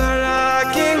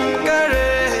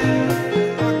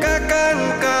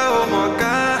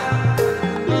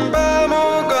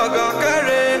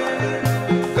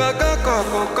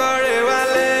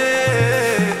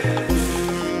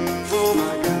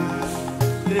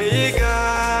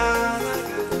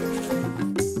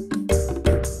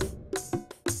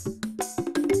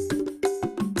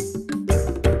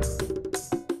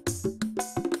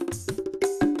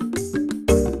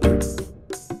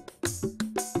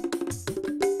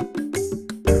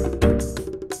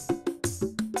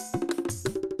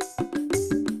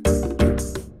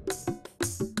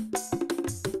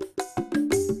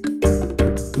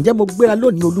 Ǹjẹ́ mo gbéra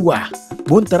lónìí Olúwa,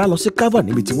 mo ń tara lọ sí Calvary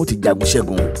níbi tí wọ́n ti jagun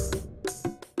ṣẹ́gun.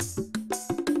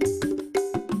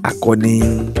 Akọni,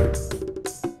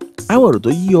 àwọn ọ̀rọ̀ tó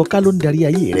yí ọ ká ló ń darí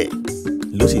ayé rẹ̀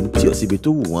ló sì ń tì ọ́ síbi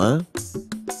tó wù wọ́n.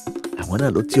 Àwọn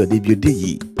náà ló tì ọ́ débi òde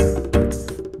yìí.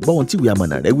 Gbọ́ ohun tí ìwé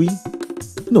amọ̀nà rẹ wí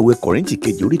nínú ìwé Kọ́ríńtì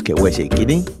kejì orí 9 ẹsẹ̀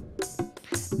 1.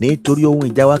 Nítorí ohun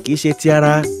ìjà wa kì í ṣe ti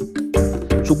ara,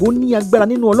 ṣùgbọ́n ó ní agbára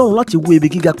nínú Ọlọ́run láti wó ibi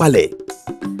gíga palẹ̀.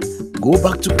 Go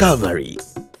back to Calvary.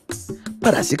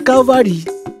 Padà sí Calvary.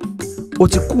 Ó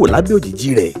ti kúrò lábẹ́ òjìji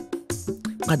rẹ̀.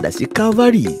 Padà sí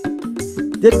Calvary.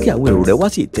 Jẹ́ kí àwọn èrò rẹ̀ wá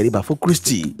sí ìtẹríba fún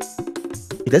Kristi.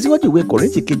 Ìtẹ̀síwájú ìwé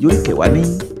Kọ́ríńtì kejì orí 9 ní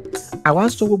àwa ń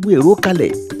sọ gbogbo èrò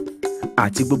kalẹ̀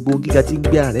àti gbogbo ohun gíga tí ń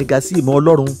gbé ara rẹ̀ ga sí ìmọ̀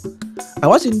Ọlọ́run.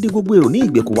 Àwa sì ń dí gbogbo èrò ní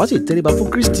ìgbèkùn wá sí ìtẹríba fún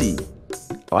Kristi.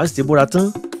 Àwa sì ti múra tán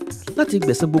láti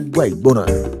gbẹ̀san gbogbo àìgbọràn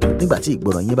nígbà tí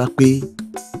ìgbọràn yín bá pé.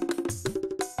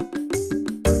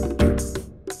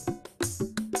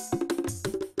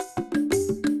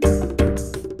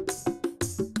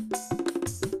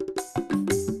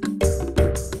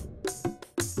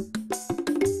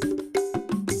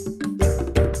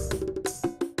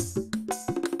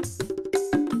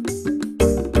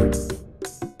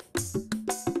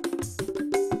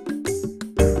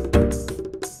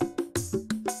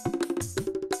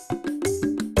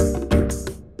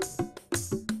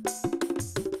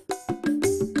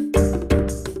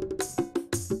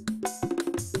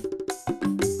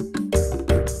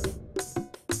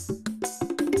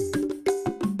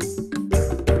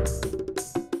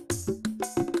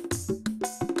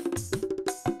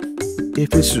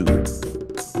 Éfésù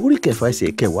orí 9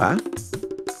 ẹsẹ̀ 10.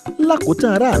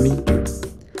 Lákòótán ará mi,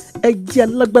 ẹ jẹ́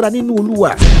alágbára nínú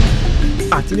Olúwa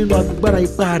àti nínú agbára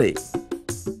ipá rẹ̀.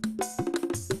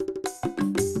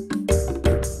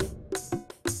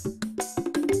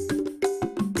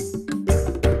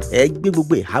 Ẹ gbé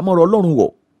gbogbo ìhámọ́ra Ọlọ́run wọ̀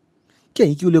kí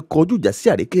ẹ̀yin kí ó lè kọjú ìjà sí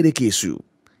àrékérekè èṣù,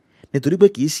 nítorí pé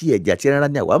kì í ṣe ẹ̀jẹ̀ àti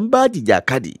ẹran ni àwa ń bá jìjà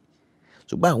kadì,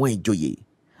 ṣùgbọ́n àwọn ìjòyè,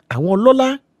 àwọn ọlọ́lá,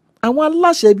 àwọn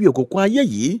aláṣẹ ibi òkùnkùn ayé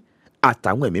yìí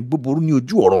àtàwọn ẹ̀mí búburú ní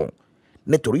ojú ọ̀run.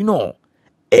 Nítorí náà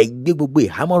ẹ gbé gbogbo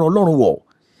ìhámọ́ra Ọlọ́run wọ̀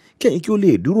kí ẹ̀yin kí ó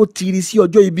lè dúró tiiri sí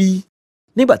ọjọ́ ibi.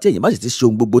 Nígbà tí ẹ̀yin bá sì ti ṣe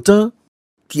ohun gbogbo tán,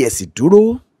 kí ẹ sì dúró.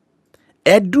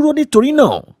 Ẹ dúró nítorí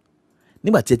náà,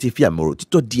 nígbà tí ẹ ti fi àmì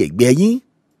òtítọ́ di ẹ̀gbẹ́ yín,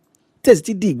 tí ẹ sì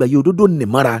ti di ìgbàyè òdodo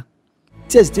nìmọ́ra,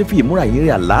 tí ẹ sì ti fi ìmúra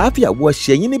ìyìnrere àlàáfíà wọ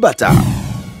ẹsẹ̀ yín ní bàtà.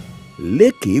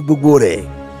 Lékè gbogbo rẹ̀,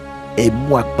 ẹ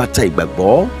mú àpáta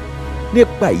ìgbàgbọ́,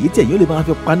 nípa èyí tí ẹ̀yin ó lè máa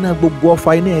fi paná gbogbo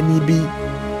ọfà iná ẹni ibi,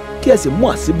 kí ẹ sì mú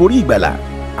àṣíborí ìgbàlà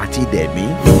àti idà ẹ̀mí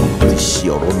ti ṣe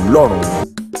ọ̀rọ̀ Ọlọ́run.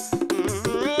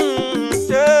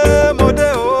 Ṣé mo dé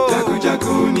o?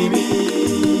 Jagunjagun ni mí,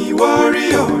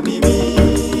 warrior ni mí,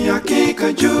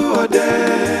 akíkanjú ọdẹ.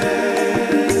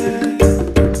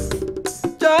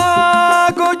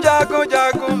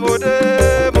 Jagunjagun mo dé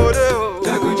o.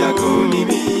 Jagunjagun ni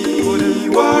mí,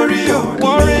 warrior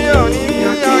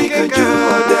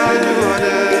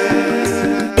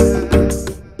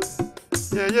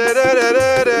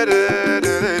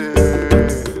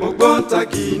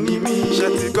ògbóǹtagì ni mí. ṣe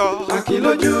ti gbọ́.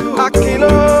 Akínlójú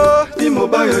Akínló. bí mo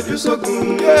bá yọjú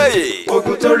sógun.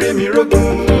 Ogun tó rí mi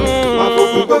rógun. Máa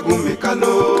fogun gbógun mi ká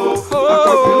lọ.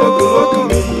 Akọ̀gbìn lógun lógun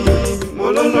mi. Mo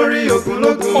lólórí ogun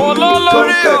lógun.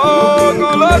 Olólórí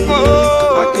ogun lógun.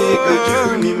 Akínkanjú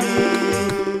ni mí.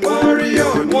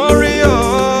 Warrior ni mí. Warrior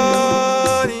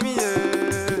ni mí yẹn.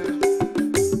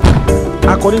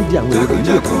 akọni di àwọn èrò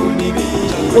ìlú èkó Jagunjagun ni mí.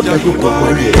 ó dájú kọ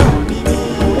wáyé rẹ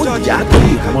ó jà á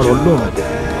torí ìmọ̀ràn ọlọ́run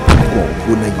kò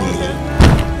gbóná yé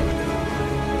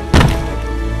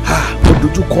mo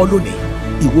dojú kọ lónìí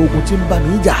ìwọ ogun tí ń bá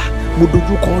mi jà mo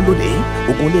dojú kọ lónìí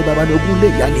ogun ilé baba ni ogun ilé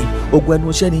ìyá ni ogun ẹnu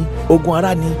iṣẹ́ ni ogun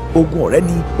ará ni ogun ọ̀rẹ́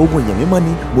ni ogun èèyàn mímọ́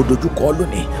ni mo dojú kọ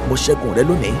lónìí mo ṣẹ́gun rẹ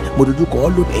lónìí mo dojú kọ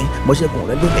lónìí mo ṣẹ́gun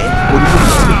rẹ lónìí mo dojú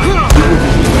kọ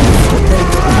lónìí.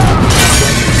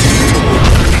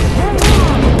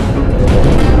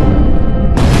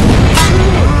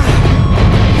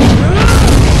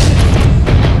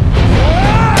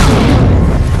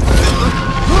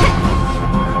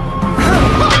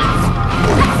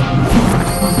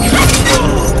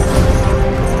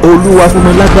 Olúwa fún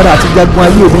mi lágbára àti jagun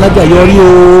ayé mi lájàyọrí o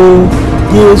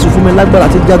Jésù fún mi lágbára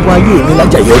àti jagun ayé mi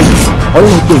lájàyọrí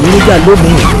Ọlọ́run pè mí níjà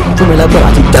lónìí fún mi lágbára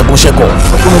àti jagun ṣẹ́gun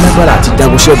fún mi lágbára àti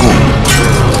jagun ṣẹ́gun.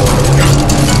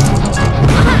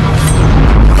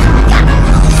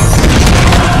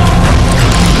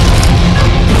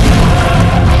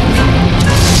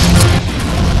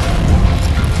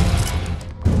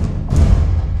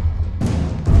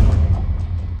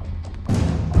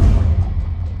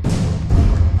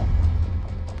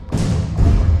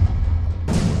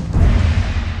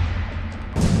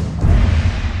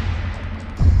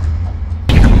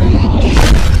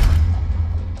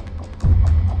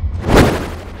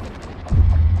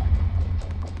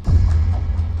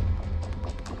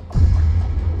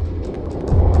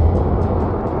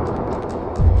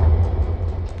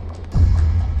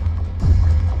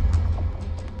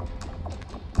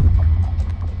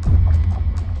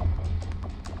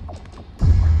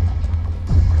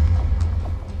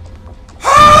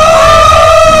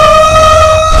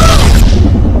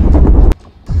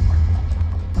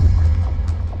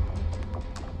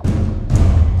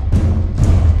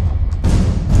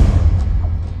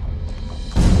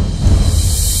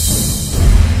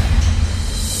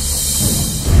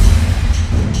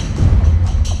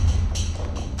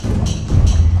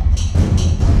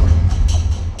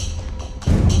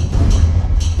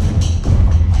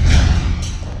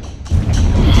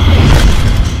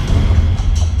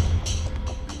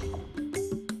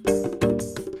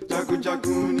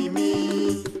 Jagunjagun ni mí,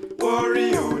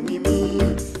 warrior ni mí,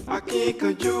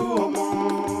 akíkanjú ọmọ.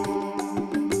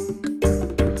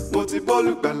 Mo ti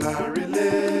bọ́ọ̀lù gbàlà relé,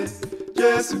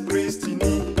 Jésù Kristi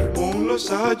ni òun ló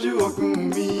ṣáájú ogun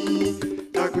mi.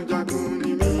 Jagunjagun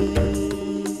ni mí.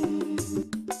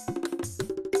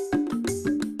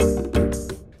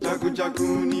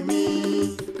 Jagunjagun ni mí,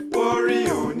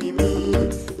 warrior ni mí,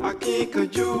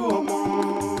 akíkanjú ọmọ.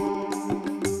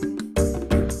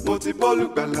 Mo ti bọ́ọ̀lù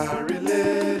gbàlà relé,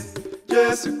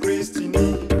 Jésù Kristi ni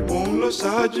òun ló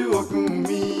ṣáájú ogun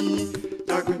mi.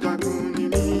 Jagunjagun ni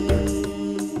mí.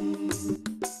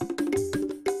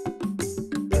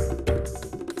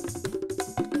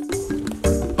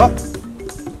 Up.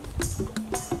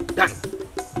 Done.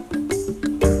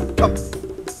 Up.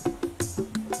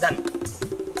 Done.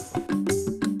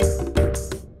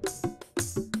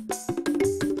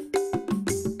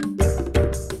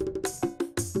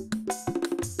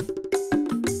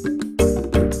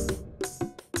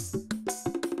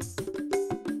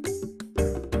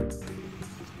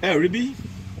 Ẹ rí bí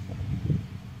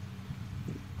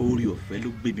orí ọ̀fẹ́ ló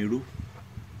gbé mi ró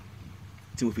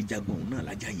tí mo fi jagun òun náà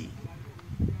lájàyè.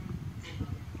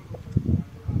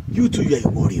 You too, you are a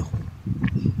warrior.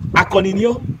 Akọni ni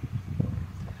ọ́.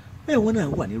 Bẹ́ẹ̀ wọ́n náà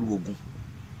wà nírú ogun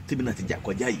tèmi náà ti jà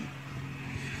kọjá yìí.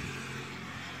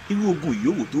 Irú ogun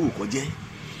ìyówò tó wò kọjẹ́.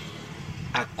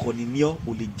 Akọni ni ọ́,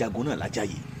 o lè jagun náà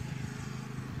lájàyè.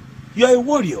 You are a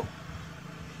warrior.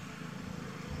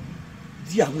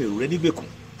 Dí àwọn èrò rẹ nígbèkùn.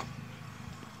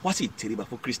 Wá sì tẹríba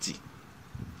fún Kristi.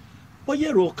 Bọ́yá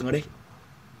èrò ọkàn rẹ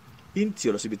ń tì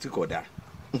ọ̀rọ̀ síbi tí kò dáa.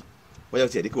 Bọ́yá o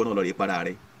ti ẹ̀dí kí wọn náà lọ rí para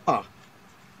rẹ.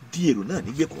 Dí èrò náà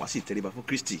nígbèkùn wá sì tẹríba fún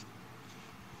Kristi.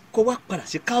 Kó wá padà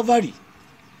sí Calvary.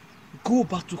 Go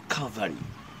back to Calvary.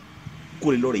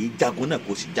 Kó lè lọ rẹ̀ yí jagun náà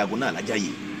kó sì jagun náà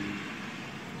lájàyè.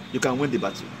 You can win the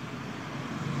battle.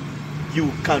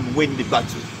 You can win the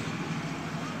battle.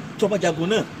 Tó bá jagun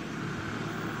náà,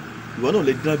 ìwọ náà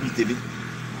lè dán bíi tèmi.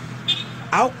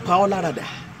 A ó pa ọ́ lára dà.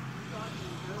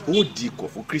 Ó di ikọ̀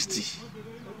fún Kristi.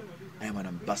 I am an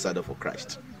ambassador for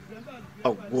Christ. A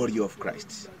warrior of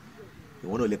Christ.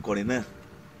 ìwọ náà lè kọrin náà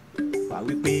wà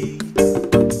wípé.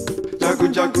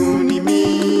 jagunjagun ni mí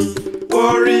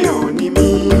warrior ni mí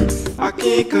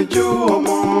akíkanjú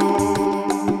ọmọ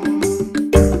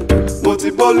mo ti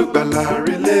bọ́ọ̀lù gbàlà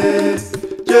relẹ̀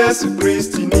Jésù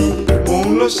Kristi ni òun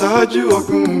ló ṣáájú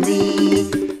ogun mi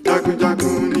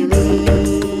jagunjagun ni mí.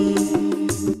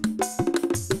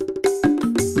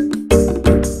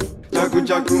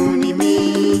 jagunjagun ni mí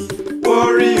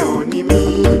warrior ni mí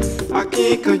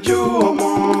akíkanjú ọmọ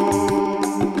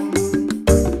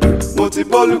mo ti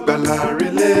bọ́ọ̀lù gbàlà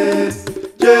relẹ̀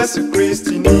Jésù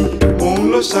Kristi ni òun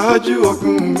ló ṣáájú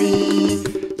ogun mi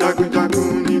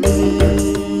jagunjagun ni mí.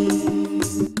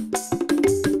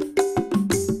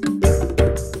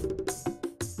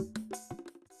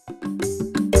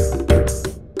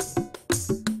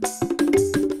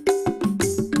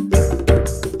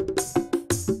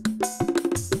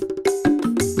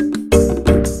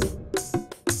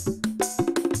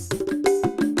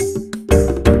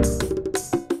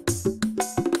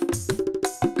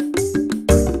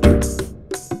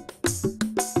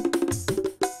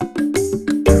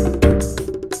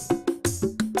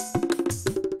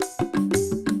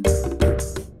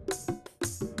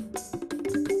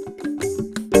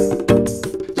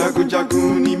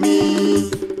 jagunjagun ni mí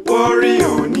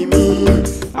warrior ni mí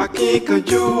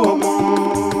akíkanjú ọmọ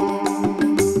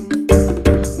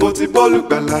mo ti bọ́ọ̀lù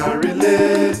gbàlà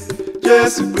relẹ̀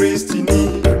Jésù Kristi ni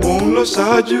òun ló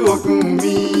ṣáájú ogun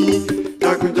mi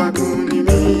jagunjagun ni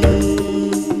mí.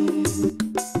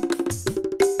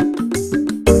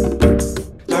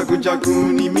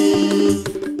 jagunjagun ni mí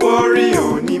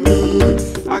warrior ni mí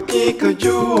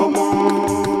akíkanjú ọmọ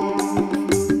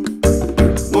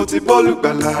mo ti bọ́ọ̀lù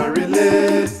gbàlà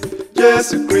relẹ̀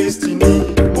Jésù Kristi ni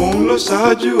òun ló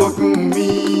ṣáájú ogun mi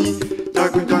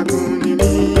jagunjagun ni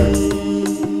mí.